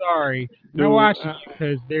 sorry. I'm not Dude, watching you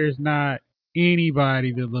because there's not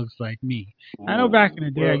anybody that looks like me. I know back in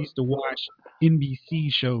mm, the day I well, used to watch NBC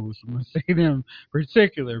shows. I'm going to say them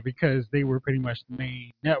particular because they were pretty much the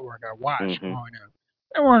main network I watched mm-hmm. growing up.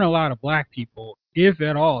 There weren't a lot of black people, if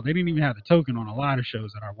at all. They didn't even have the token on a lot of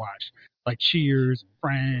shows that I watched, like Cheers and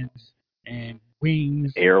Friends and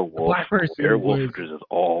Wings. The Airwolf. black person Airwolf was is just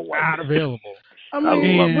all white. not available. I I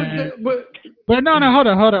mean, love it. And but but no,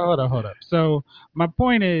 hold up. So my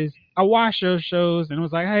point is, I watched those shows and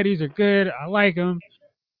was like, hey, these are good. I like them.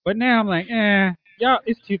 But now I'm like, y'all,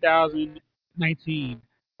 it's 2019.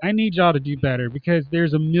 I need y'all to do better because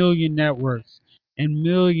there's a million networks and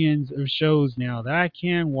millions of shows now that I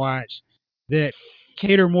can watch that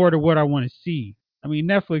cater more to what I want to see. I mean,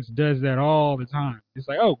 Netflix does that all the time. It's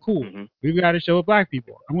like, oh, cool. Mm-hmm. We've got a show with black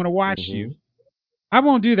people. I'm going to watch you. mhm. I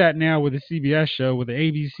won't do that now with a CBS show, with an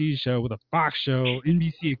ABC show, with a Fox show,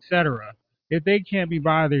 NBC, etc. If they can't be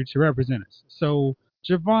bothered to represent us. So,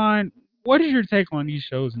 Javon, what is your take on these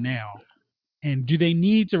shows now? And do they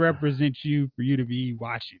need to represent you for you to be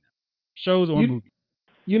watching them? Shows or you movies?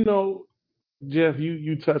 you know, Jeff,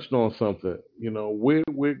 you touched on something.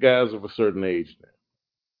 We're guys of a certain age now.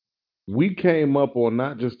 We came up on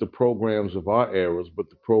not just the programs of our eras, but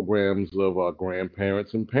the programs of our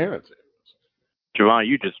grandparents and parents' eras. Javon,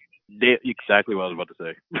 you just did exactly what I was about to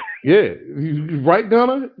say. Yeah, right,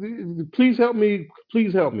 Donna. Please help me.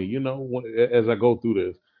 Please help me. As I go through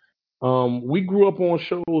this, we grew up on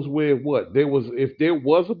shows where what there was, if there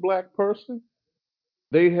was a black person,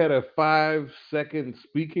 They had a 5-second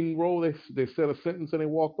speaking role. They said a sentence and they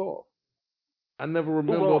walked off. I never Move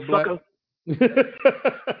remember a on, black.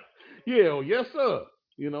 sucker. Yeah, oh, yes, sir.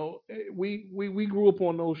 We grew up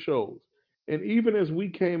on those shows, and even as we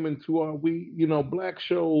came into our black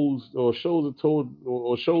shows or shows that told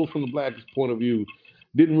or shows from the black point of view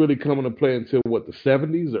didn't really come into play until what, the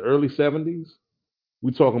 '70s, the early '70s.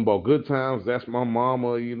 We talking about Good Times, That's My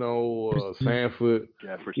Mama, Sanford,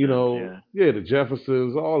 Jeffersons, yeah. yeah, the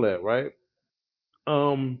Jeffersons, all that, right?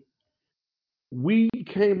 Um, we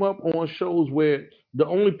came up on shows where the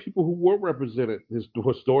only people who were represented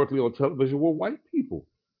historically on television were white people.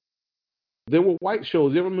 There were white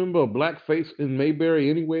shows. You ever remember a black face in Mayberry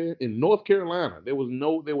anywhere? In North Carolina, there was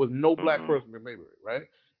no black Mm-mm. person in Mayberry, right?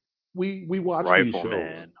 We watched these shows.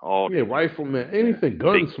 Rifleman, all Yeah, these Rifleman, movies, yeah. anything, Big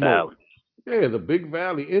Gunsmoke. Valley. Yeah, the Big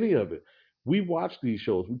Valley, any of it. We watched these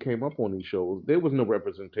shows. We came up on these shows. There was no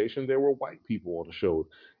representation. There were white people on the shows,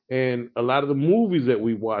 and a lot of the movies that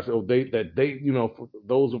we watched, for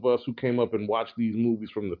those of us who came up and watched these movies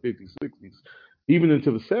from the '50s, '60s, even into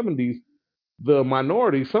the '70s, the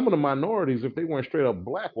minorities, some of the minorities, if they weren't straight up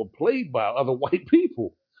black, were played by other white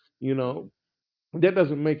people. You Mm-hmm. know, that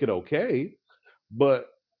doesn't make it okay, but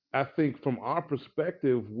I think from our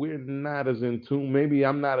perspective, we're not as in tune. Maybe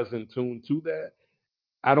I'm not as in tune to that.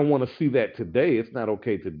 I don't want to see that today. It's not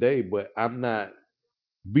okay today, but I'm not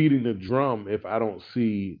beating the drum if I don't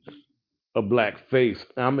see a black face.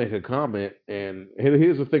 I'll make a comment, and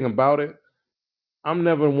here's the thing about it: I'm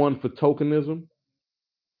never one for tokenism.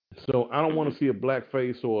 So I don't want Mm-hmm. to see a black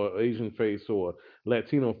face or Asian face or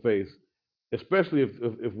Latino face, especially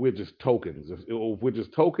if we're just tokens. If we're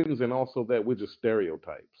just tokens, and also that we're just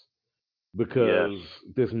stereotypes, Yes. because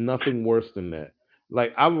there's nothing worse than that.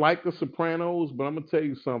 Like, I like The Sopranos, but I'm gonna tell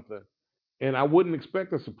you something. And I wouldn't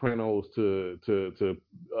expect The Sopranos to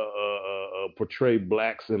portray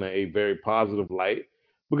blacks in a very positive light,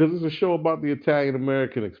 because it's a show about the Italian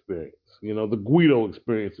American experience. The Guido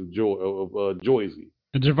experience of Joyzy,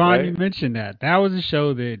 Javon, you right? mentioned that. That was a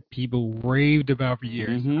show that people raved about for years.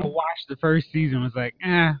 I Mm-hmm. watched the first season, was like,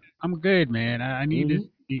 I'm good, man. I need this.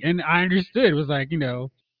 Mm-hmm. And I understood. It was like,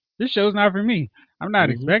 this show's not for me. I'm not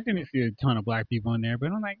Mm-hmm. expecting to see a ton of black people in there,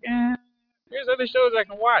 but I'm like, there's other shows I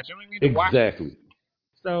can watch. I don't need to watch this. Exactly.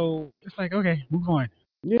 So it's like, okay, move on.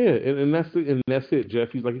 Yeah, and that's it, Jeff.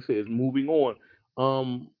 He's like he said, it's moving on.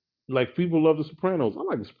 Um, like, people love The Sopranos. I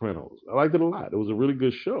like The Sopranos. I liked it a lot. It was a really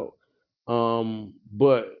good show.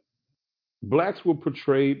 But blacks were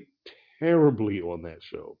portrayed terribly on that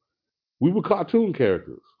show. We were cartoon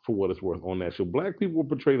characters, for what it's worth, on that show. Black people were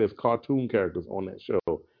portrayed as cartoon characters on that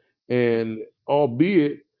show. And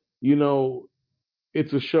albeit, you know,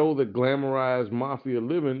 it's a show that glamorized mafia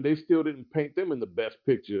living, they still didn't paint them in the best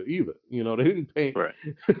picture either. They didn't paint Right.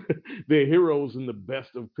 their heroes in the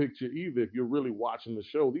best of picture either. If you're really watching the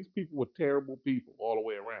show, these people were terrible people all the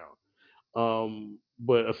way around.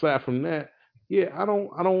 But aside from that, yeah, I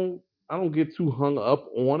don't get too hung up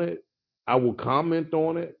on it. I will comment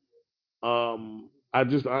on it. I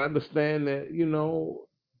understand that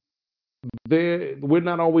we're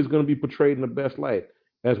not always going to be portrayed in the best light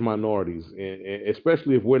as minorities, and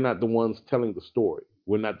especially if we're not the ones telling the story.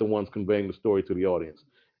 We're not the ones conveying the story to the audience.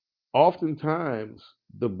 Oftentimes,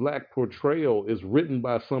 the black portrayal is written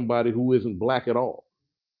by somebody who isn't black at all.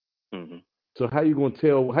 Mm-hmm. So how you gonna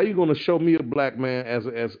tell? How you gonna show me a black man as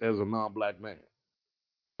a non-black man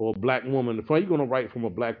or a black woman? How you gonna write from a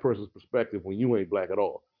black person's perspective when you ain't black at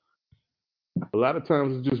all? A lot of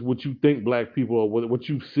times it's just what you think black people or what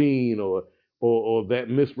you've seen or that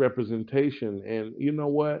misrepresentation. And you know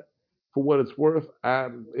what? For what it's worth,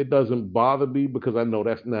 it doesn't bother me, because I know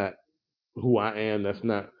that's not who I am. That's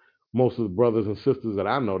not most of the brothers and sisters that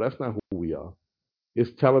I know. That's not who we are. It's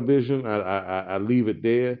television. I leave it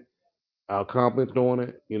there. I'll comment on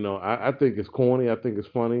it. I think it's corny. I think it's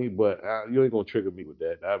funny, but you ain't gonna trigger me with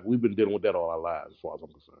that. We've been dealing with that all our lives, as far as I'm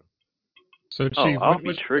concerned. So, Oh, Chief, I'll be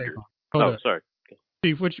what's your take triggered. on it? Hold Oh, up. sorry.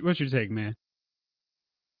 Chief, what's your take, man?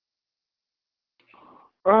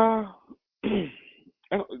 Uh,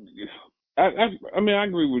 I, I mean, I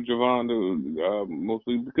agree with Javon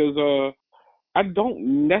mostly because I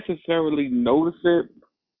don't necessarily notice it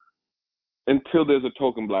until there's a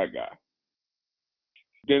token black guy.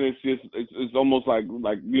 Then it's almost like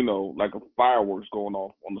like a fireworks going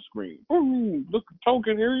off on the screen. Ooh, look,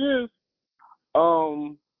 token, here he is.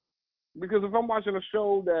 Because if I'm watching a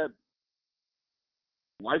show that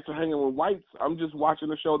whites are hanging with whites, I'm just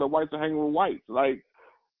watching a show that whites are hanging with whites. Like,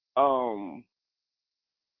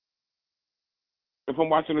 if I'm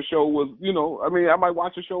watching a show with, I mean, I might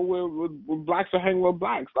watch a show with blacks are hanging with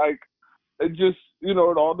blacks. Like, it just, it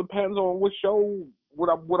all depends on what show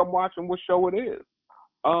I'm watching, what show it is.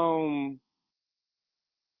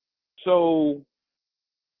 So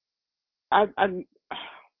I don't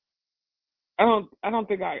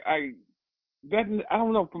think that, I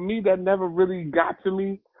don't know. For me, that never really got to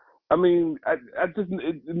me. I mean, I just,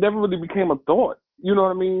 it never really became a thought. You know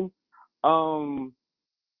what I mean?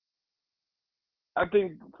 I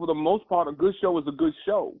think for the most part, a good show is a good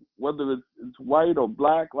show, whether it's white or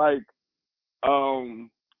black. Like, I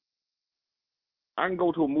can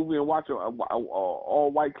go to a movie and watch a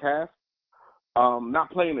all white cast,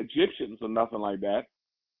 not playing Egyptians or nothing like that.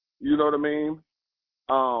 You know what I mean?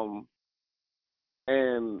 Um,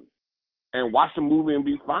 and watch the movie and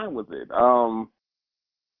be fine with it.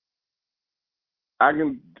 I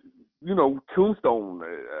can, Tombstone,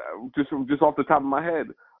 just off the top of my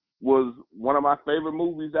head, was one of my favorite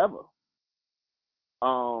movies ever.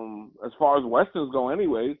 As far as westerns go,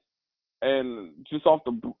 anyways, and just off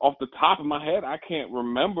the top of my head, I can't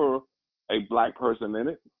remember a black person in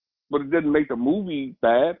it, but it didn't make the movie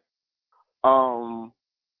bad. I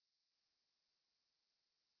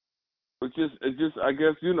guess I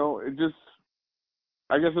guess it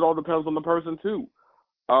all depends on the person too.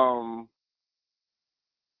 Um,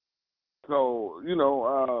 so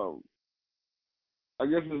I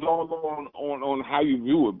guess it's all on how you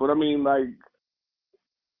view it. But I mean, like,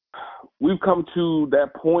 we've come to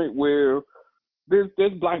that point where there's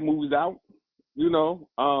black movies out, you know.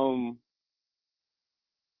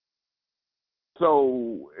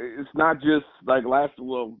 So it's not just like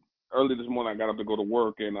early this morning I got up to go to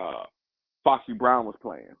work and Foxy Brown was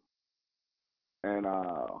playing, and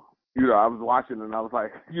I was watching and I was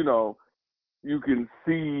like, you can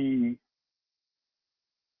see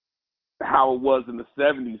how it was in the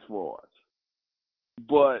 '70s for us,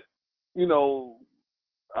 but you know,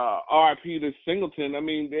 R.I.P. to Singleton. I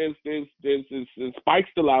mean, there's Spike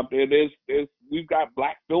still out there. We've got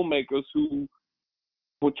black filmmakers who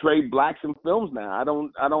portray blacks in films now. I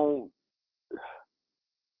don't.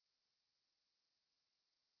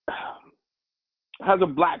 As a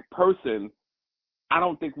black person, I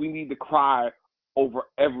don't think we need to cry over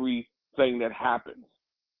everything that happens.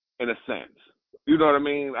 In a sense, you know what I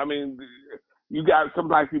mean? I mean, you got some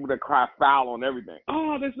black people that cry foul on everything.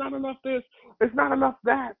 Oh, there's not enough this. There's not enough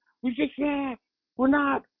that. We're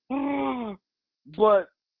not. Ah.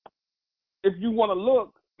 But if you want to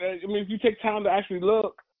look, I mean, if you take time to actually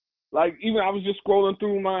look, like, even I was just scrolling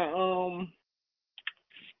through my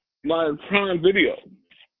Prime Video,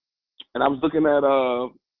 and I was looking at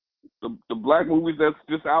the black movies that's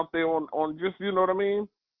just out there on just, you know what I mean.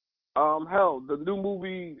 Hell, the new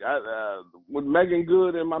movie with Megan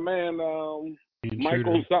Good and my man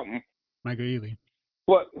Michael something. Michael Ealy.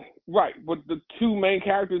 But the two main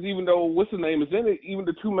characters, even though what's his name is in it, even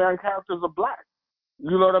the two main characters are black.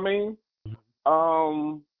 You know what I mean?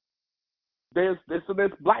 There's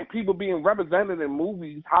black people being represented in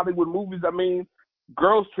movies, Hollywood movies. I mean,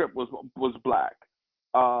 Girls Trip was black,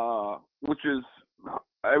 which is,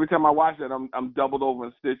 every time I watch that, I'm doubled over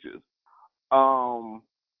in stitches.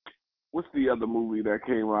 What's the other movie that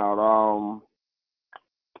came out?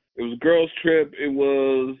 It was Girls Trip. It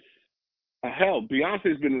was hell.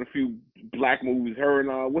 Beyonce's been in a few black movies. Her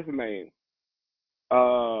and what's her name?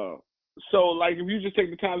 So, like, if you just take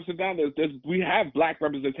the time to sit down, we have black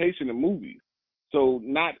representation in movies. So,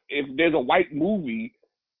 not if there's a white movie,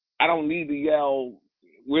 I don't need to yell,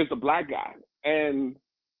 "Where's the black guy?" And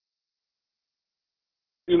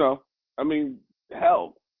I mean,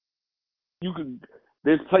 hell, you could.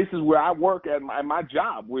 There's places where I work at my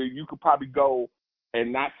job where you could probably go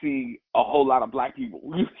and not see a whole lot of black people.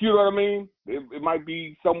 You know what I mean? It might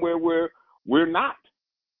be somewhere where we're not.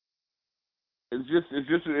 It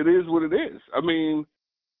is what it is. I mean,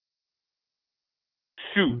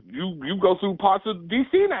 shoot, you go through parts of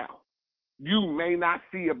DC now, you may not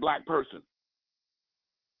see a black person.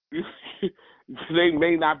 They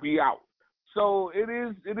may not be out. So it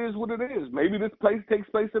is what it is. Maybe this place takes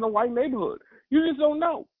place in a white neighborhood. You just don't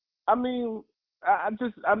know. I mean, I'm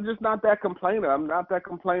just not that complainer. I'm not that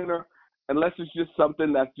complainer unless it's just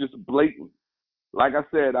something that's just blatant. Like I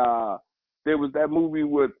said, there was that movie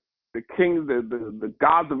with the kings, the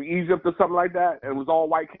gods of Egypt or something like that, and it was all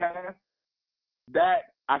white cast.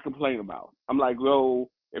 That I complain about. I'm like, well,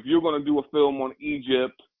 if you're going to do a film on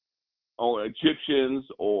Egypt or Egyptians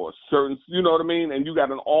or certain, you know what I mean, and you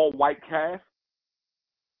got an all white cast,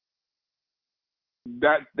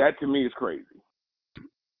 that to me is crazy.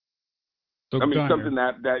 So I mean, Gunner. something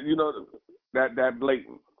that that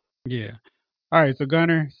blatant. Yeah. All right. So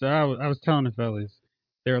Gunner. So I was telling the fellas,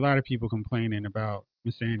 there are a lot of people complaining about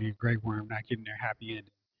Miss Sandy and Grey Worm not getting their happy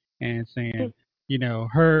ending, and saying You know,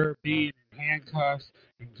 her being in handcuffs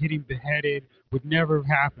and getting beheaded would never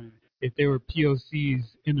happen if there were POCs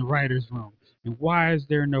in the writer's room. And why is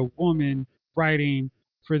there no woman writing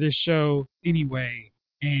for this show anyway?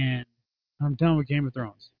 And I'm done with Game of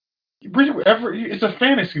Thrones. It's a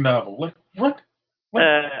fantasy novel. Like what? Like,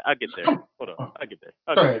 I'll get there. Hold on. oh, I'll get there.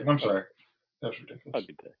 go ahead. I'm sorry. That's ridiculous. I'll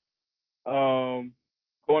get there.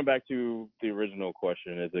 Going back to the original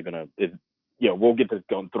question, is it gonna? We'll get to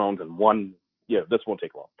Game of Thrones in one. Yeah, this won't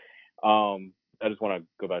take long. I just want to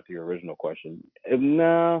go back to your original question.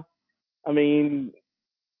 Nah, I mean,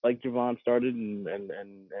 like Javon started and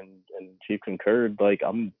Chief concurred, like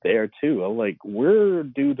I'm there too. I'm like, we're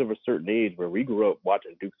dudes of a certain age where we grew up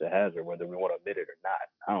watching Dukes of Hazzard, whether we want to admit it or not.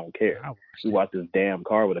 I don't care. We watched this damn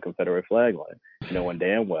car with a Confederate flag on it, knowing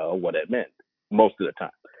damn well what it meant most of the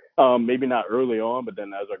time. Maybe not early on, but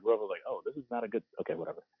then as I grew up, I was like, oh, this is not a good. Okay,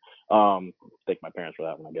 whatever. Thank my parents for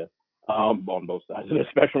that one, I guess. On both sides of the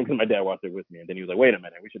spectrum, because my dad watched it with me, and then he was like, wait a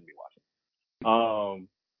minute, we shouldn't be watching.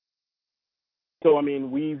 So, I mean,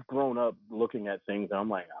 we've grown up looking at things, and I'm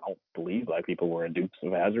like, I don't believe black people were in Dukes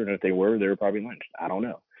of Hazzard, and if they were probably lynched. I don't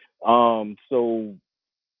know. So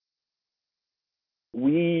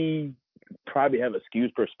we probably have a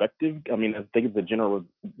skewed perspective. I mean, I think it's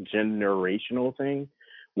a generational thing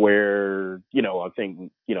where, I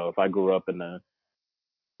think, if I grew up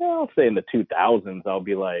I'll say in the 2000s, I'll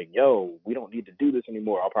be like, yo, we don't need to do this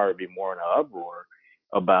anymore. I'll probably be more in an uproar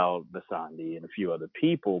about the Sandy and a few other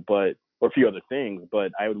people, or a few other things.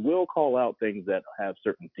 But I will call out things that have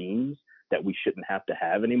certain themes that we shouldn't have to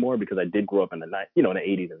have anymore, because I did grow up in the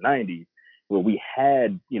 80s and 90s where we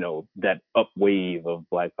had, that up wave of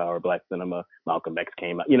Black Power, Black cinema. Malcolm X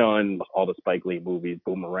came out, and all the Spike Lee movies,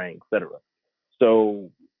 Boomerang, etc. So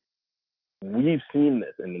we've seen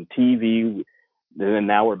this in TV. And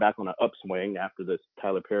now we're back on an upswing after this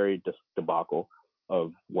Tyler Perry debacle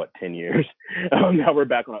of 10 years. Now we're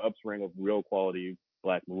back on an upswing of real quality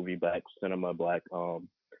black movie, black cinema, black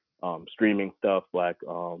streaming stuff, black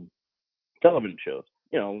television shows.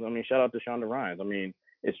 Shout out to Shonda Rhimes.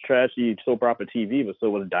 It's trashy soap opera TV, but so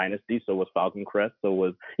was Dynasty, so was Falcon Crest, so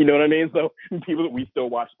was, you know what I mean? So we still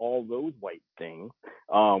watch all those white things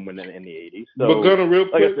when in the 80s. So, but Gunner, real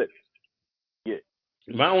quick, like I said, yeah.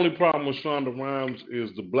 My only problem with Shonda Rhimes is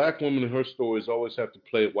the black woman in her stories always have to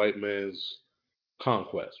play white man's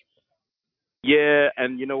conquest. Yeah,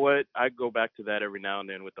 and you know what? I go back to that every now and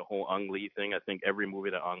then with the whole Ang Lee thing. I think every movie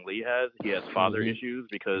that Ang Lee has, he has father issues,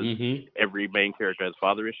 because every main character has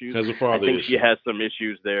father issues. Has a father issue. I think she has some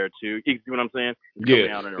issues there too. You see what I'm saying?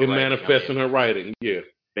 It manifests in her writing. Yeah.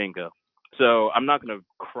 Bingo. So I'm not going to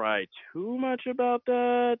cry too much about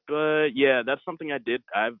that, but yeah, that's something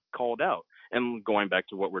I've called out. And going back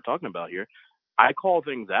to what we're talking about here, I call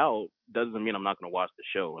things out doesn't mean I'm not going to watch the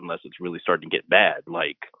show unless it's really starting to get bad,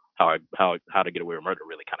 like how to Get Away with Murder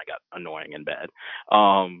really kind of got annoying and bad.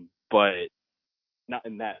 But not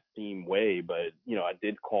in that same way, but I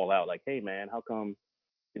did call out like, hey man, how come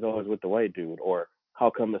he's always with the white dude? Or how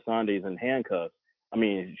come Missandei's in handcuffs?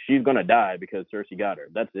 She's gonna die because Cersei got her.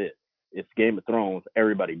 That's it. It's Game of Thrones.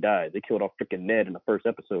 Everybody dies. They killed off freaking Ned in the first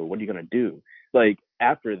episode. What are you gonna do? Like,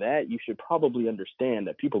 after that, you should probably understand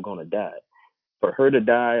that people gonna die. For her to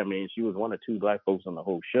die, she was one of two black folks on the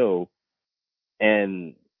whole show.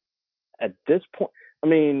 And at this point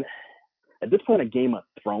of Game of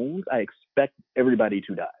Thrones, I expect everybody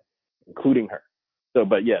to die, including her. So,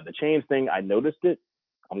 but yeah, the change thing, I noticed it.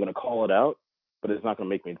 I'm gonna call it out, but it's not gonna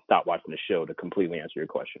make me stop watching the show, to completely answer your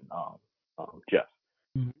question, Jeff.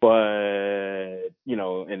 But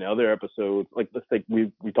in other episodes, like let's say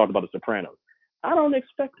we talked about The Sopranos. I don't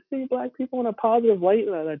expect to see black people in a positive light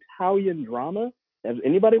in an Italian drama. Has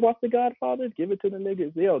anybody watched The Godfather? Give it to the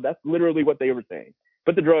niggas. That's literally what they were saying.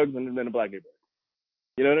 Put the drugs and then the black neighborhood.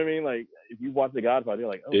 You know what I mean? Like, if you watch The Godfather, you're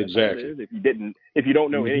like, oh, exactly. That's what it is. If you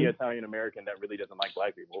don't know any Italian American that really doesn't like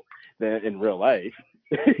black people, then in real life,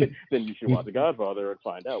 then you should watch The Godfather and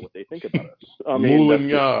find out what they think about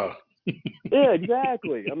us. Yeah,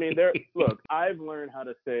 exactly. Look, I've learned how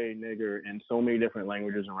to say nigger in so many different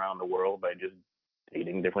languages around the world by just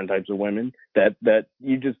dating different types of women that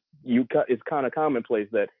it's kind of commonplace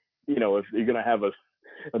that, if you're gonna have a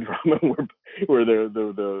drama where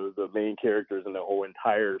the main characters in the whole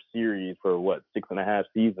entire series for 6.5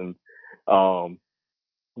 seasons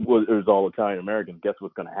was all Italian Americans, guess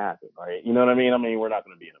what's gonna happen, right? You know what I mean? We're not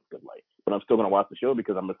gonna be in a good light, but I'm still gonna watch the show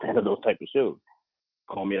because I'm a fan of those type of shows.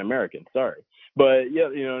 Call me an American, sorry. But yeah,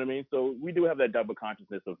 you know what I mean? So we do have that double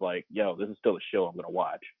consciousness of like, yo, this is still a show I'm going to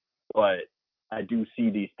watch. But I do see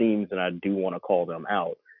these themes and I do want to call them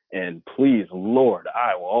out. And please, Lord,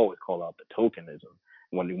 I will always call out the tokenism.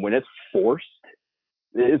 when it's forced,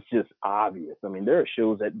 it's just obvious. I mean, there are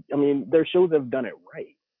shows that have done it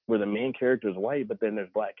right, where the main character is white, but then there's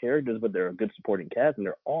black characters, but they're a good supporting cast and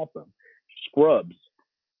they're awesome. Scrubs,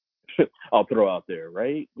 I'll throw out there,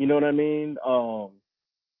 right? You know what I mean? I'm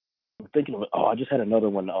thinking of it. Oh, I just had another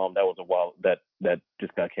one. That was a while that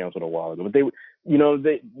just got canceled a while ago. But they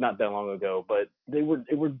not that long ago, but it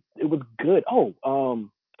was good. Oh,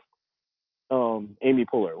 Amy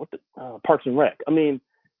Poehler, what the Parks and Rec. I mean,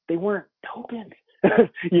 they weren't tokens.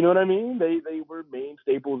 You know what I mean? They were main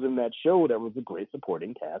staples in that show. That was a great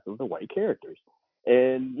supporting cast of the white characters,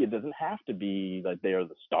 and it doesn't have to be like they are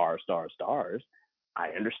the stars. I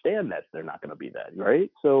understand that they're not going to be that, right?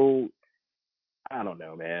 So I don't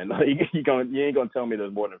know, man. Like you ain't gonna tell me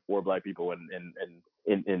there's more than 4 black people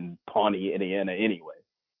in Pawnee, Indiana, anyway.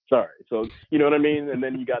 Sorry. So you know what I mean. And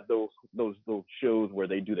then you got those shows where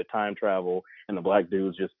they do the time travel, and the black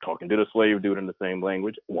dude's just talking to the slave dude in the same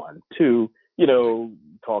language. 1, 2,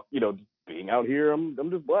 talk. Being out here, I'm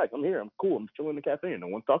just black. I'm here. I'm cool. I'm chilling in the cafe, and no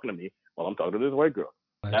one's talking to me while I'm talking to this white girl.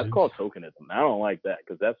 That's called tokenism. I don't like that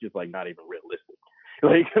because that's just like not even realistic.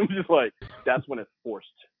 Like I'm just like that's when it's forced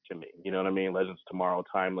to me. You know what I mean? Legends of Tomorrow,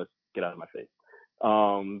 Timeless, get out of my face.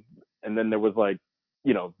 And then there was like,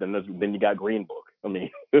 then you got Green Book. I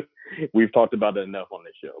mean, we've talked about that enough on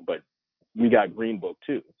this show, but we got Green Book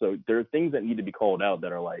too. So there are things that need to be called out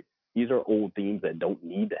that are like, these are old themes that don't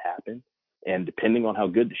need to happen. And depending on how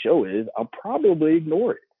good the show is, I'll probably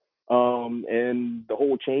ignore it. And the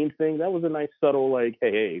whole chains thing, that was a nice subtle like,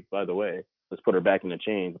 hey, by the way, let's put her back in the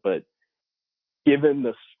chains. But given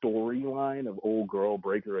the storyline of old girl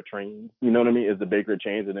breaker of chains, you know what I mean? Is the baker of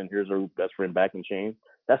chains, and then here's her best friend back in chains.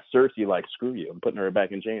 That's Cersei like, screw you, I'm putting her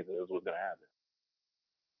back in chains, and this is what's gonna happen.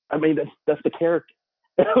 I mean, that's the character.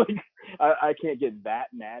 Like, I can't get that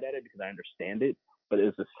mad at it because I understand it, but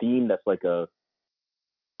it's a theme that's like I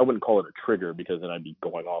wouldn't call it a trigger because then I'd be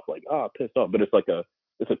going off like, pissed off. But it's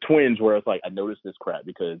a twinge where it's like, I noticed this crap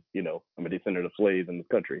because, I'm a descendant of slaves in this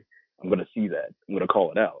country. I'm going to see that. I'm going to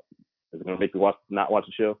call it out. Is it going to make me not watch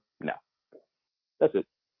the show? No. That's it.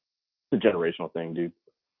 It's a generational thing, dude.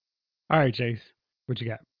 All right, Chase. What you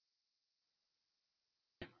got?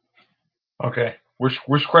 Okay.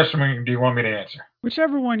 Which question do you want me to answer?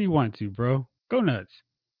 Whichever one you want to, bro. Go nuts.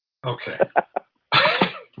 Okay.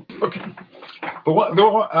 Okay.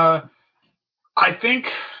 I think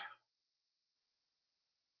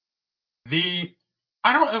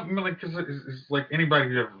I don't like because it's like anybody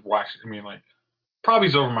who ever watched. I mean, like probably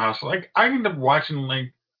is over my house. Like I end up watching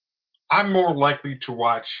like I'm more likely to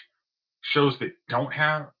watch shows that don't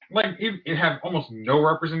have like it have almost no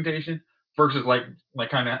representation versus like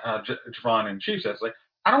kind of Javon and Chief says like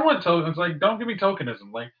I don't want tokens. Like don't give me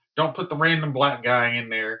tokenism. Like don't put the random black guy in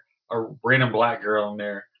there or random black girl in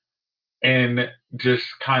there and just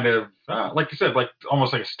kind of like you said like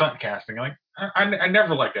almost like a stunt casting. Like I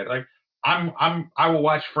never like that. Like I will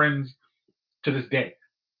watch Friends to this day.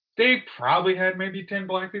 They probably had maybe 10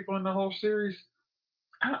 black people in the whole series.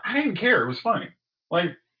 I didn't care. It was funny.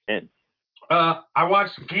 Like I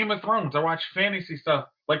watched Game of Thrones. I watched fantasy stuff.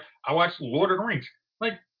 Like I watched Lord of the Rings.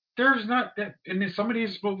 Like there's not that in some of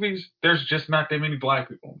these movies. There's just not that many black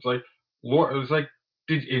people. It's like Lord. It was like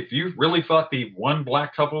if you really thought the one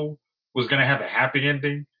black couple was gonna have a happy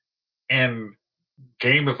ending, and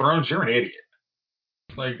Game of Thrones, you're an idiot.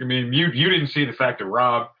 Like I mean, you didn't see the fact that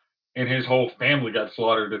Rob and his whole family got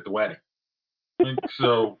slaughtered at the wedding. Like,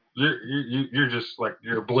 so you're just like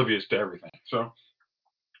you're oblivious to everything. So,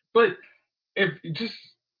 but if you just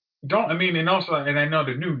don't, I mean, and also, and I know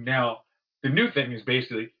the new thing is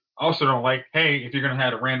basically also don't like, hey, if you're gonna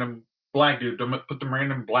have a random black dude, don't put the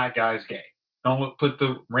random black guy as gay. Don't put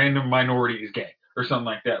the random minority as gay or something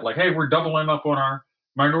like that. Like, hey, we're doubling up on our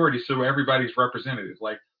minorities so everybody's represented.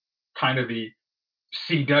 Like, kind of the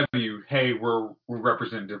CW, hey, we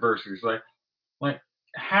represent diversity. It's like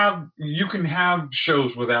you can have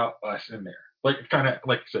shows without us in there. Like kind of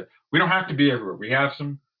like I said, we don't have to be everywhere. We have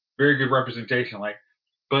some very good representation. Like,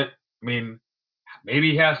 but I mean,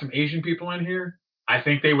 maybe have some Asian people in here. I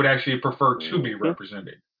think they would actually prefer to be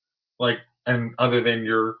represented. Like, and other than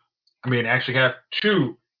actually have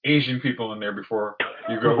 2 Asian people in there before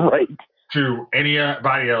you go right to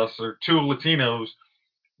anybody else or 2 Latinos.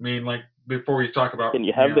 I mean, like before you talk about, can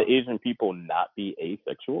you have the Asian people not be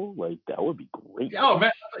asexual? Like that would be great. Oh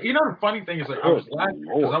man, the funny thing is like I was laughing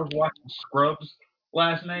because I was watching Scrubs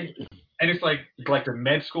last night, and it's like the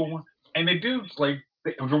med school one, and the dude's like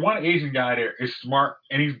the one Asian guy there is smart,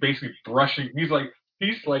 and he's basically brushing. He's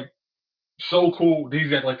like so cool. He's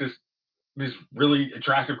got like this really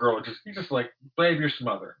attractive girl. He's just like, babe, you're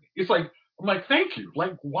smothering me. It's like I'm like, thank you.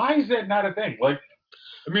 Like, why is that not a thing? Like,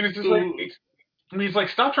 I mean, it's just like Dude, it's like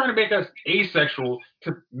stop trying to make us asexual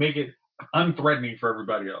to make it unthreatening for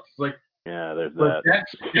everybody else. Like, Yeah, there's but that.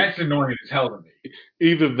 that's annoying as hell to me.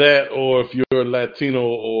 either that, or if you're Latino,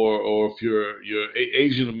 or if you're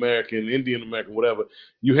Asian American, Indian American, whatever,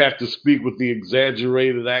 you have to speak with the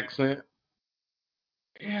exaggerated accent.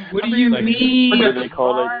 Yeah, What I do you mean, Like, but what do mean? they that's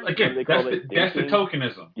call it? Ron? What do again, they call it? that's the Dinking?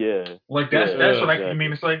 tokenism. Yeah. Like that's Yeah, what I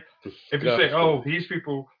mean. exactly. It's like if you say, Disgusting. oh, these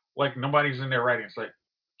people like nobody's in there writing. It's like,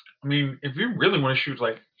 I mean, if you really want to shoot,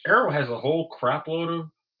 like Arrow has a whole crap load of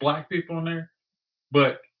black people in there,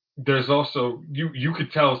 but there's also you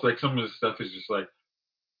could tell it's like some of the stuff is just like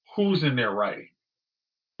who's in there writing.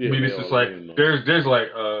 I Yeah, mean, they it's just all like in them. there's like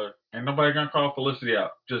ain't nobody gonna call Felicity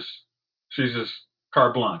out. Just she's just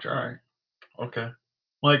carte blanche. All right, okay.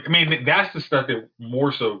 Like I mean, that's the stuff that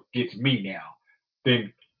more so gets me now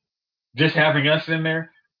than just having us in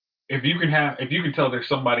there. If you can tell there's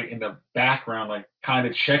somebody in the background like kind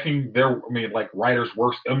of checking their like writers'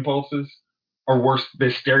 worst impulses or worst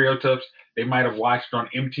the stereotypes they might have watched on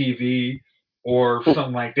MTV or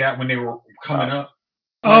something like that when they were coming Wow. up.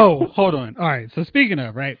 Like, Oh, hold on. All right. So speaking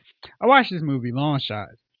of, right, I watched this movie, Long Shot,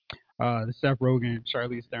 the Seth Rogen,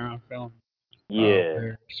 Charlize Theron film, Yeah.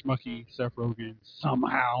 where schmucky Seth Rogen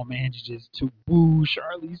somehow manages to woo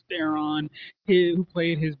Charlize Theron, who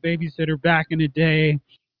played his babysitter back in the day,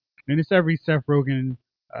 and it's every Seth Rogen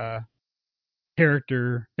uh,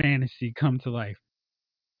 character fantasy come to life.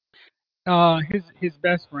 His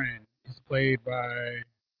best friend is played by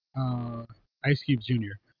Ice Cube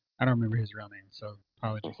Jr. I don't remember his real name, so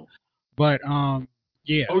apologies. But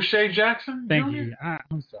yeah, O'Shea Jackson thank Jr. you.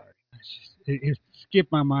 I'm sorry. It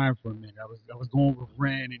skipped my mind for a minute. I was going with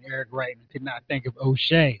Ren and Eric Wright and could not think of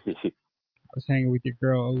O'Shea. I was hanging with your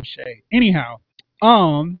girl O'Shea. Anyhow,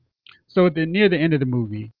 so near the end of the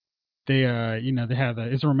movie, they have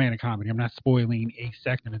it's a romantic comedy. I'm not spoiling a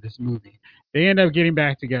second of this movie. They end up getting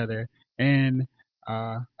back together, and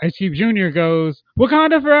Ice Cube Jr. goes,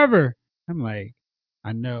 "Wakanda forever." I'm like,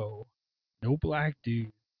 I know, no black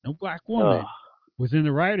dude, no black Oh, woman was in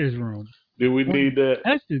the writers' room Did we when need that?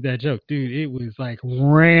 he tested that joke, dude. It was like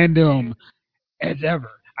random as ever.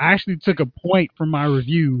 I actually took a point from my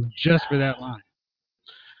review just for that line.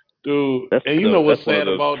 Dude, that's and you know the what's that's one of sad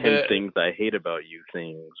those about 10 that? things I hate about you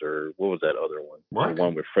things, or what was that other one? The What?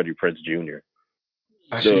 one with Freddie Prinze Jr.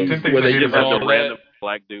 Actually, See, 10 things Where I they hate just she's have about the all you. that. random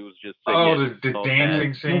black dudes just say, Oh, yeah, the all that.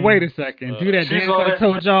 dancing Well, wait a scene. second. Uh, Do that She's dance all I that.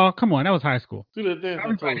 told y'all. Come on, that was high school. do that dance I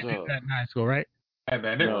told Everybody did y'all. that in high school, right? Hey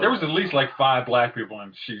man, there was No. at least like 5 black people,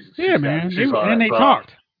 and Yeah, man. They she's were, all and that. they So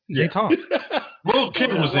talked. They yeah, talked. Will there Kim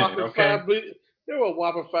was a was in it. whopping Okay. there were a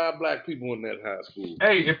whopping 5 black people in that high school.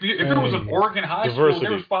 Hey, if it was an Hey, Oregon high school and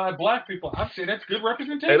there was Diversity. 5 black people, I'd say that's good Hey, that's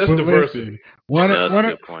representation. but diversity. listen, one No, that's a one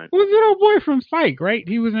good point. was it old boy from Psych, right?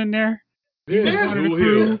 He was in there. He was Yeah, Yeah, one of the Dual yeah.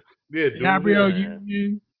 Hill. crew. Yeah, Dual Gabrielle Hill. Yeah.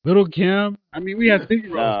 Union, Little Kim. I mean, we had Yeah. three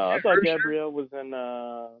rows. No, We I had thought Ursher. Gabrielle was in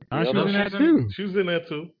the I she other was No, in one. that she's in. too. She was in there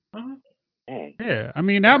too. Uh-huh. Dang. Yeah, I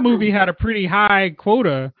mean I that movie remember. had a pretty high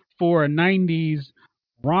quota for a '90s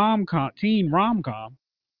rom com, teen rom com.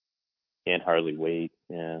 Can't hardly wait.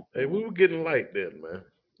 Yeah. Hey, we were getting light then, man.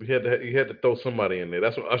 You had to throw somebody in there.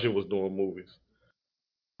 That's what Usher was doing movies.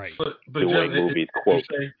 Right. But Jeff, Doing movies, if you quote.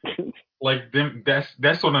 say like them,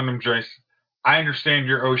 that's one of them joints. I understand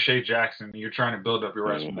you're O'Shea Jackson. And you're trying to build up your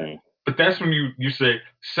resume, Hmm. but that's when you say,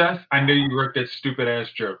 Seth, I know you wrote that stupid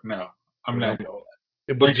ass joke. No, I'm not Mhm. doing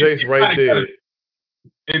Yeah, that. but Like if Jace you right kind of got there.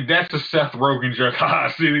 and that's a Seth Rogen joke. Ha!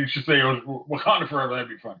 See, you should say Wakanda Forever. That'd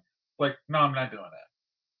be fun. Like, no, I'm not doing that.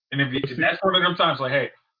 And But if see, that's one of them times, like,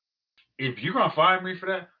 hey, if you're gonna fire me for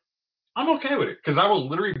that, I'm okay with it because I will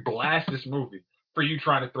literally blast this movie for you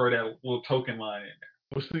trying to throw that little token line in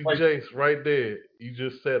there. Like, Jace right there. You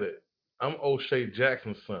just said it. I'm O'Shea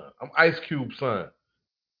Jackson's son. I'm Ice Cube's son.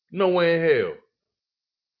 No way in hell.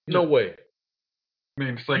 you know, No way. I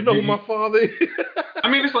mean, it's You like know who my father is? I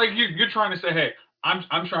mean, it's like you're trying to say, hey,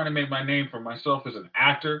 I'm trying to make my name for myself as an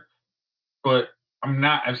actor, but I'm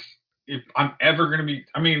not as if I'm ever gonna be.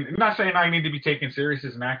 I mean, I'm not saying I need to be taken serious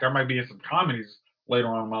as an actor. I might be in some comedies later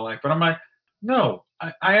on in my life, but I'm like, no,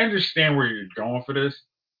 I understand where you're going for this,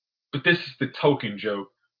 but this is the token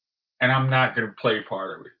joke, and I'm not gonna play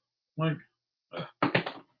part of it. Like,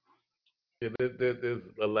 Yeah, there's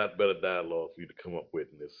a lot better dialogue for you to come up with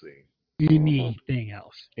in this scene. Hmm. Anything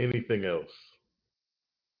else? Anything else?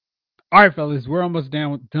 All right, fellas, we're almost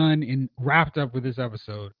done and wrapped up with this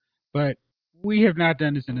episode, but we have not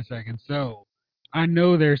done this in a second. So I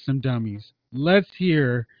know there's some dummies. Let's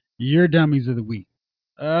hear your dummies of the week.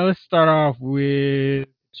 Let's start off with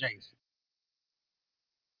Jason.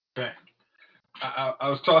 bang. I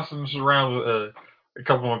was tossing this around with a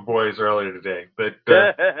couple of my boys earlier today. But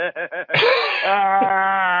dang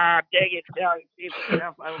it! I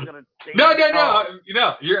was gonna say no.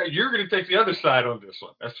 oh. You're going to take the other side on this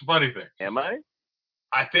one. That's the funny thing. Am I?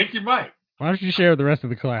 I think you might. Why don't you share with the rest of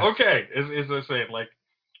the class? Okay, as I was saying, like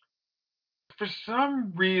for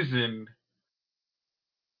some reason,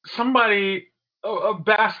 a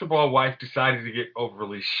basketball wife, decided to get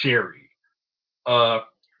overly sherry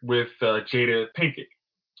with Jada Pinkett.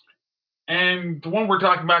 And the one we're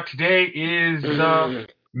talking about today is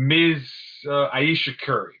Ms. Aisha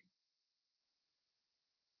Curry.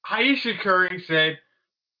 Aisha Curry said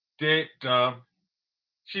that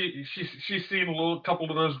she's seen a couple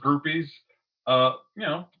of those groupies,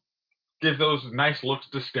 give those nice looks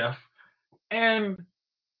to Steph, and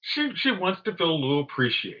she wants to feel a little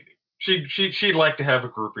appreciated. She'd like to have a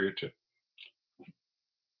groupie or two.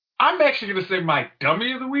 I'm actually going to say my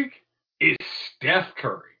dummy of the week is Steph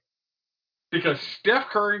Curry, because Steph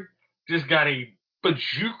Curry just got a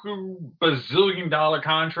bazillion-dollar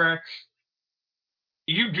contracts.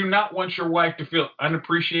 You do not want your wife to feel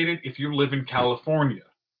unappreciated if you live in California.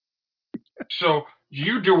 So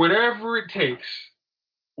you do whatever it takes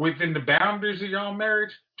within the boundaries of your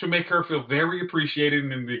marriage to make her feel very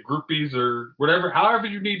appreciated, and the groupies or whatever, however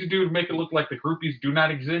you need to do to make it look like the groupies do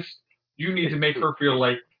not exist, you need to make her feel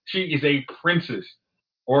like she is a princess.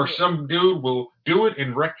 Or some dude will do it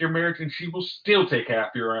and wreck your marriage, and she will still take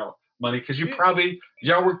half your money because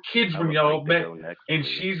y'all were kids when y'all met, and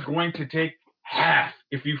she's going to take half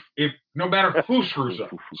if no matter who screws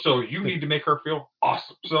up. So you need to make her feel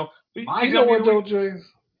awesome. So you know what though, James?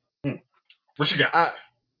 What you got?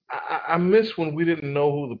 I miss when we didn't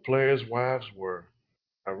know who the players' wives were.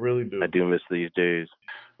 I really do. I do miss these days.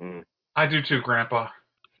 I do too, Grandpa.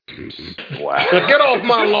 Wow. Get off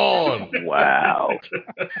my lawn. Wow.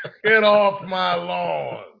 Get off my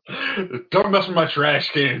lawn. Don't mess with my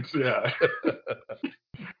trash cans. Yeah.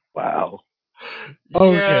 Wow.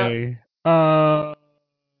 Okay.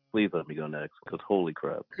 Please let me go next, because holy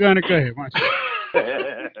crap. Go ahead. Why don't you?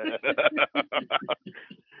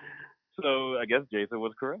 So I guess Jason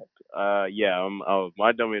was correct.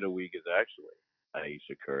 My dummy of the week is actually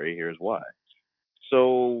Aisha Curry. Here's why.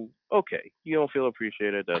 So, okay, you don't feel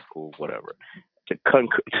appreciated. That's cool. Whatever.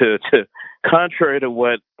 Contrary to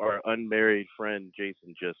what our unmarried friend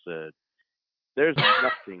Jason just said, there's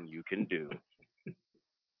nothing you can do to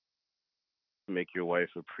make your wife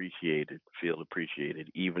feel appreciated,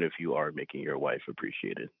 even if you are making your wife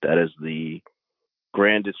appreciated. That is the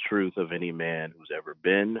grandest truth of any man who's ever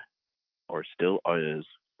been or still is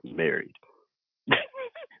married.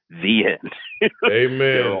 The end. Amen.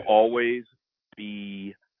 There will always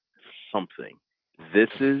be something. This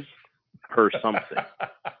is her something.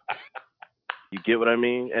 You get what I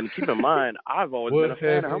mean? And keep in mind, I've always been a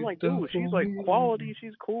fan. I'm like, dude, she's like quality.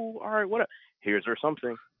 She's cool. All right, whatever. Here's her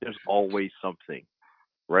something. There's always something,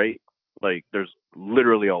 right? Like, there's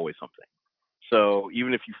literally always something. So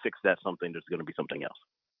even if you fix that something, there's going to be something else.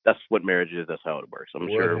 That's what marriage is. That's how it works. I'm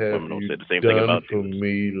sure women will say the same thing about for dudes.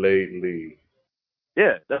 Me lately.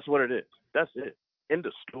 Yeah, that's what it is. That's it. End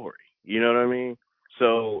of story. You know what I mean?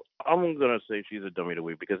 So I'm going to say she's a dummy of the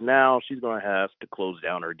week, because now she's going to have to close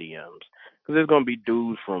down her DMs. Because there's going to be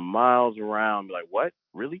dudes from miles around be like, what?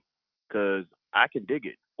 Really? Because I can dig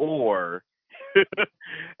it. Or,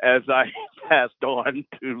 as I passed on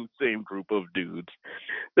to the same group of dudes,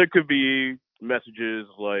 there could be messages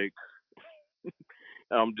like,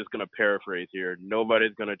 I'm just going to paraphrase here,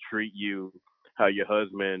 nobody's going to treat you how your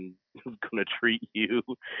husband is going to treat you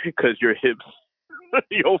because your hips,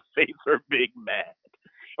 your face are big mad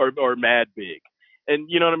or mad big. And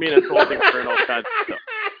you know what I mean? It's all different, all kinds of stuff.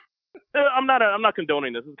 I'm not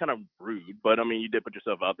condoning this. It's kind of rude, but I mean, you did put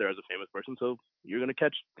yourself out there as a famous person, so you're going to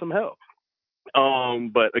catch some hell.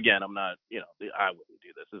 But again, I'm not, I wouldn't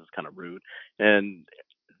do this. This is kind of rude. And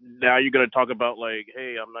now you're going to talk about like,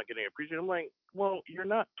 hey, I'm not getting appreciated. I'm like, well, you're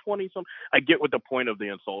not 20 something. I get what the point of the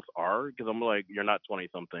insults are, because I'm like, you're not 20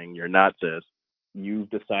 something. You're not this. You've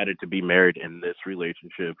decided to be married in this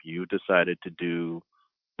relationship. You decided to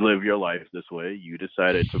live your life this way. You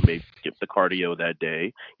decided to maybe skip the cardio that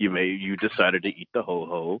day. You decided to eat the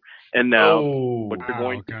ho-ho. And now what you're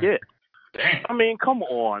going to get. Damn. I mean, come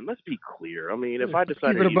on. Let's be clear. I mean, if I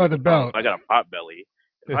decide to eat above the McDonald's, belt. I got a pot belly.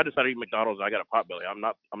 If I decide to eat McDonald's, I got a pot belly. I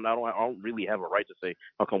don't really have a right to say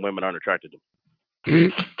how come women aren't attracted to me.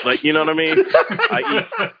 Like, you know what I mean?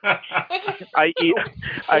 I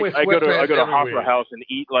go to Opera House and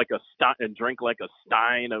eat like a stein and drink like a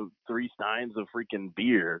stein of 3 steins of freaking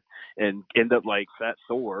beer and end up like fat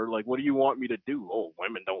sore. Like, what do you want me to do? Oh,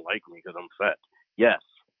 women don't like me because I'm fat. Yes,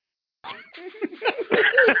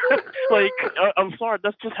 Like, I'm sorry,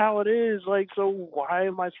 that's just how it is. Like, so why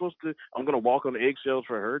am I supposed to? I'm gonna walk on eggshells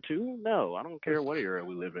for her too? No, I don't care what era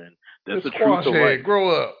we live in. That's Miss the truth Squash of life. Head, grow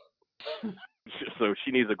up. So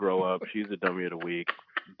she needs to grow up. She's the dummy of the week.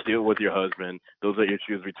 Deal with your husband. Those are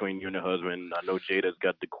issues between you and your husband. I know Jada's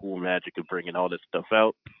got the cool magic of bringing all this stuff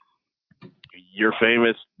out. You're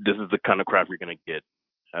famous. This is the kind of crap you're gonna get.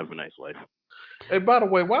 Have a nice life. Hey, by the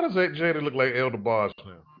way, why does that Jada look like Elder Boss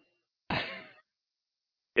now?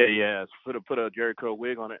 Yeah, yeah. Put a Jerry Curl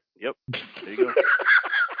wig on it. Yep. There you go.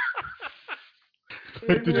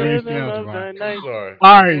 Put the Jimmy Sandals on. Sorry.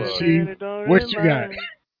 All right, Sorry. Chief. What you got?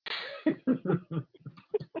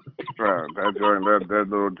 That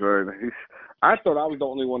little joint. I thought I was the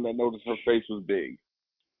only one that noticed her face was big.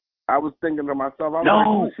 I was thinking to myself, I was like,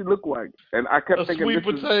 what does she look like? And I kept thinking, sweet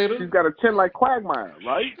potato. She's got a chin like Quagmire,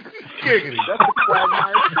 right? Giggity. That's the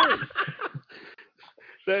Quagmire chin.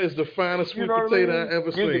 That is the finest sweet know what potato I mean? I've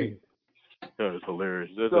ever seen. That was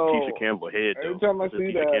hilarious. There's So, a Tisha Campbell head, though. every time I That's a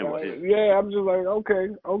see Tisha Campbell that, head. yeah, I'm just like,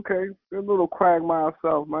 okay, that little Quagmire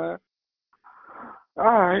self, man. All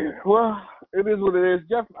right, well, it is what it is.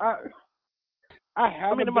 Jeff, I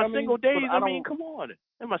have in my dummy, single days, I mean, come on.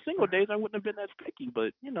 In my single days, I wouldn't have been that picky,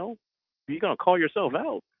 but, you're going to call yourself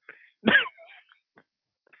out.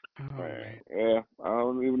 Man, yeah, I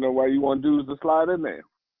don't even know why you want dudes to slide in there.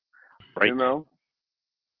 Right. You know?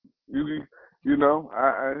 It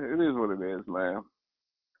is what it is, man.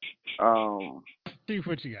 Chief,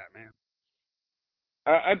 what you got, man?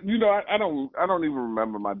 I don't even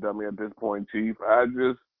remember my dummy at this point, Chief.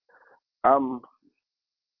 I'm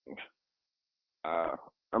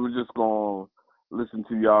just gonna listen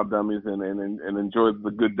to y'all dummies and enjoy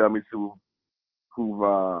the good dummies who've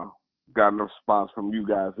gotten a response from you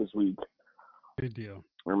guys this week. Good deal.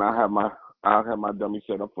 And I'll have my dummy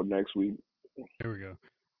set up for next week. There we go.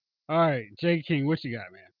 All right, Jay King, what you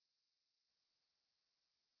got, man?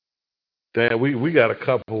 Damn, we got a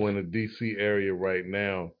couple in the DC area right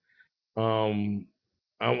now. I'm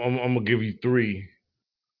gonna give you three.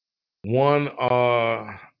 One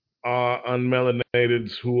are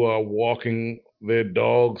unmelanateds who are walking their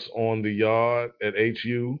dogs on the yard at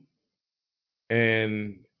HU,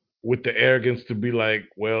 and with the arrogance to be like,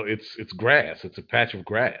 well, it's grass, it's a patch of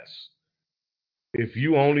grass. If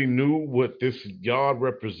you only knew what this yard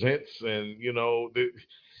represents, and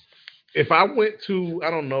if I went to,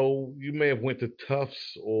 I don't know, you may have went to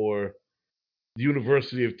Tufts or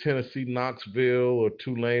University of Tennessee, Knoxville, or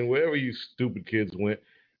Tulane, wherever you stupid kids went.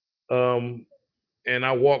 And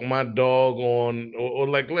I walked my dog on, or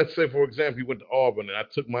like, let's say, for example, you went to Auburn, and I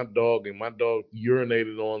took my dog, and my dog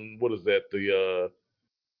urinated on, what is that,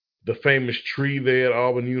 the famous tree there at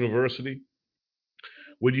Auburn University.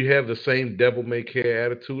 Would you have the same devil may care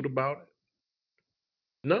attitude about it?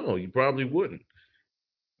 No, you probably wouldn't.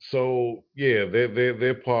 So yeah,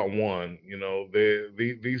 they're part one.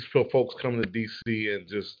 These folks come to DC and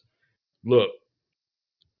just look.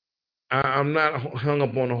 I'm not hung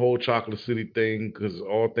up on the whole Chocolate City thing because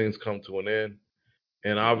all things come to an end.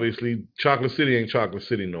 And obviously, Chocolate City ain't Chocolate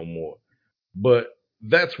City no more. But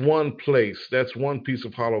that's one place. That's one piece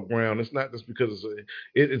of hollow ground. It's not just because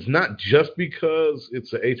it's not just because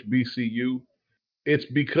it's a HBCU. It's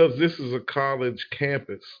because this is a college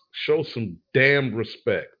campus. Show some damn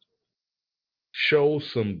respect. Show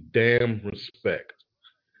some damn respect.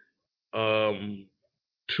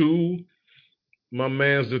 Two, my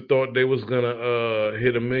mans that thought they was gonna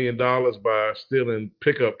hit $1 million by stealing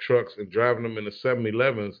pickup trucks and driving them into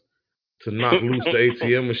 7-Elevens to knock loose the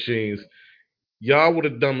ATM machines. Y'all were the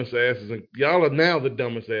dumbest asses, and y'all are now the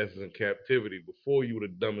dumbest asses in captivity. Before you were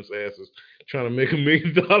the dumbest asses trying to make $1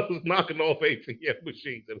 million knocking off ATM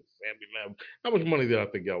machines in 7-Eleven. How much money did I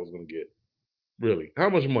think y'all was gonna get? Really? How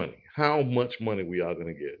much money? How much money we y'all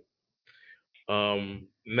gonna get?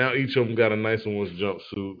 Now each of them got a nice one's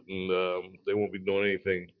jumpsuit, and they won't be doing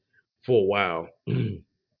anything for a while.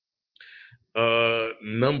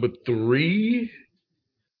 Number three,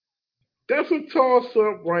 that's a toss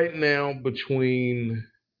up right now between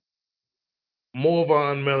more of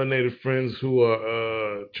our unmelanated friends who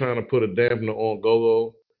are trying to put a dampener on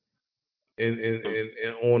Gogo in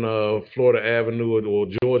on Florida Avenue or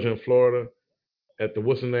Georgia and Florida at the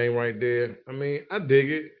what's the name right there. I mean, I dig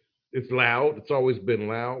it. It's loud. It's always been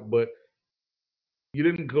loud, but you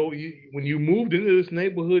didn't go when you moved into this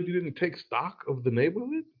neighborhood. You didn't take stock of the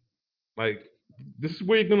neighborhood. Like this is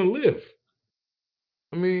where you're gonna live.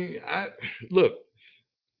 I mean, I look.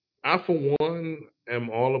 I for one am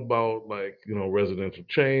all about residential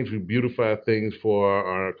change. We beautify things for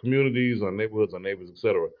our communities, our neighborhoods, our neighbors,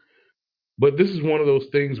 etc. But this is one of those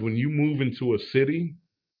things when you move into a city,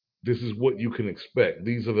 This is what you can expect.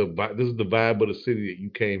 This is the vibe of the city that you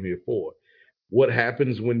came here for. What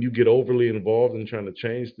happens when you get overly involved in trying to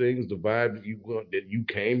change things? The vibe that you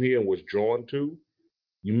came here and was drawn to,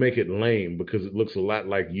 you make it lame because it looks a lot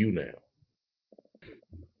like you now.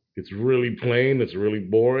 It's really plain, it's really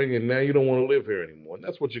boring, and now you don't want to live here anymore. And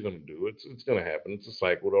that's what you're gonna do. It's gonna happen. It's a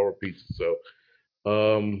cycle. It all repeats itself.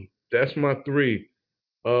 That's my three.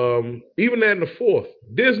 Even that in the fourth,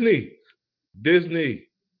 Disney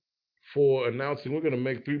for announcing we're gonna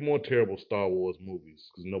make three more terrible Star Wars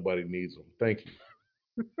movies because nobody needs them. Thank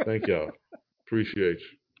you, thank y'all, appreciate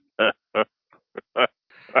you.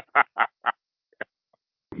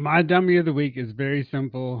 My dummy of the week is very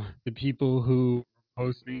simple. The people who are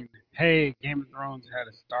posting, hey, Game of Thrones had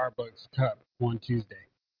a Starbucks cup on Tuesday.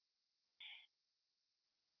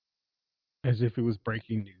 As if it was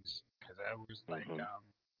breaking news. Because I was like,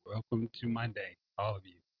 welcome to my day, all of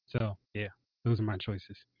you. So, yeah, those are my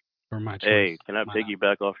choices. Or my choice. Hey, can I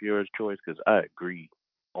piggyback off yours choice? Because I agree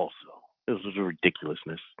also. This was a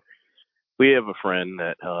ridiculousness. We have a friend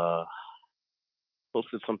that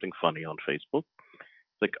posted something funny on Facebook.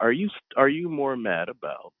 Like, are you more mad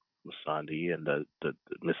about Missandei and the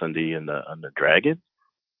Missandei and the dragon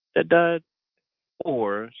that died,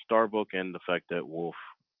 or Starbuck and the fact that Wolf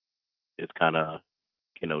is kind of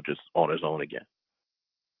just on his own again?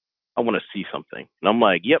 I want to see something. And I'm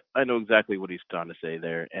like, yep, I know exactly what he's trying to say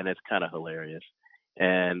there, and it's kind of hilarious.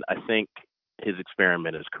 And I think his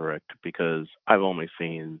experiment is correct because I've only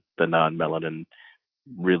seen the non-melanin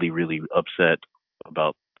really, really upset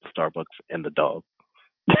about Starbucks and the dog.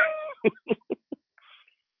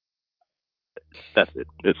 That's it.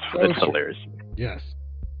 It's hilarious. Yes.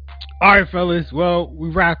 All right, fellas. Well, we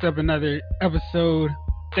wrapped up another episode.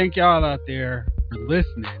 Thank y'all out there for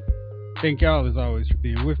listening. Thank y'all, as always, for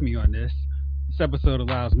being with me on this. This episode of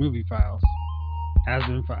Lyle's Movie Files has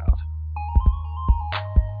been filed.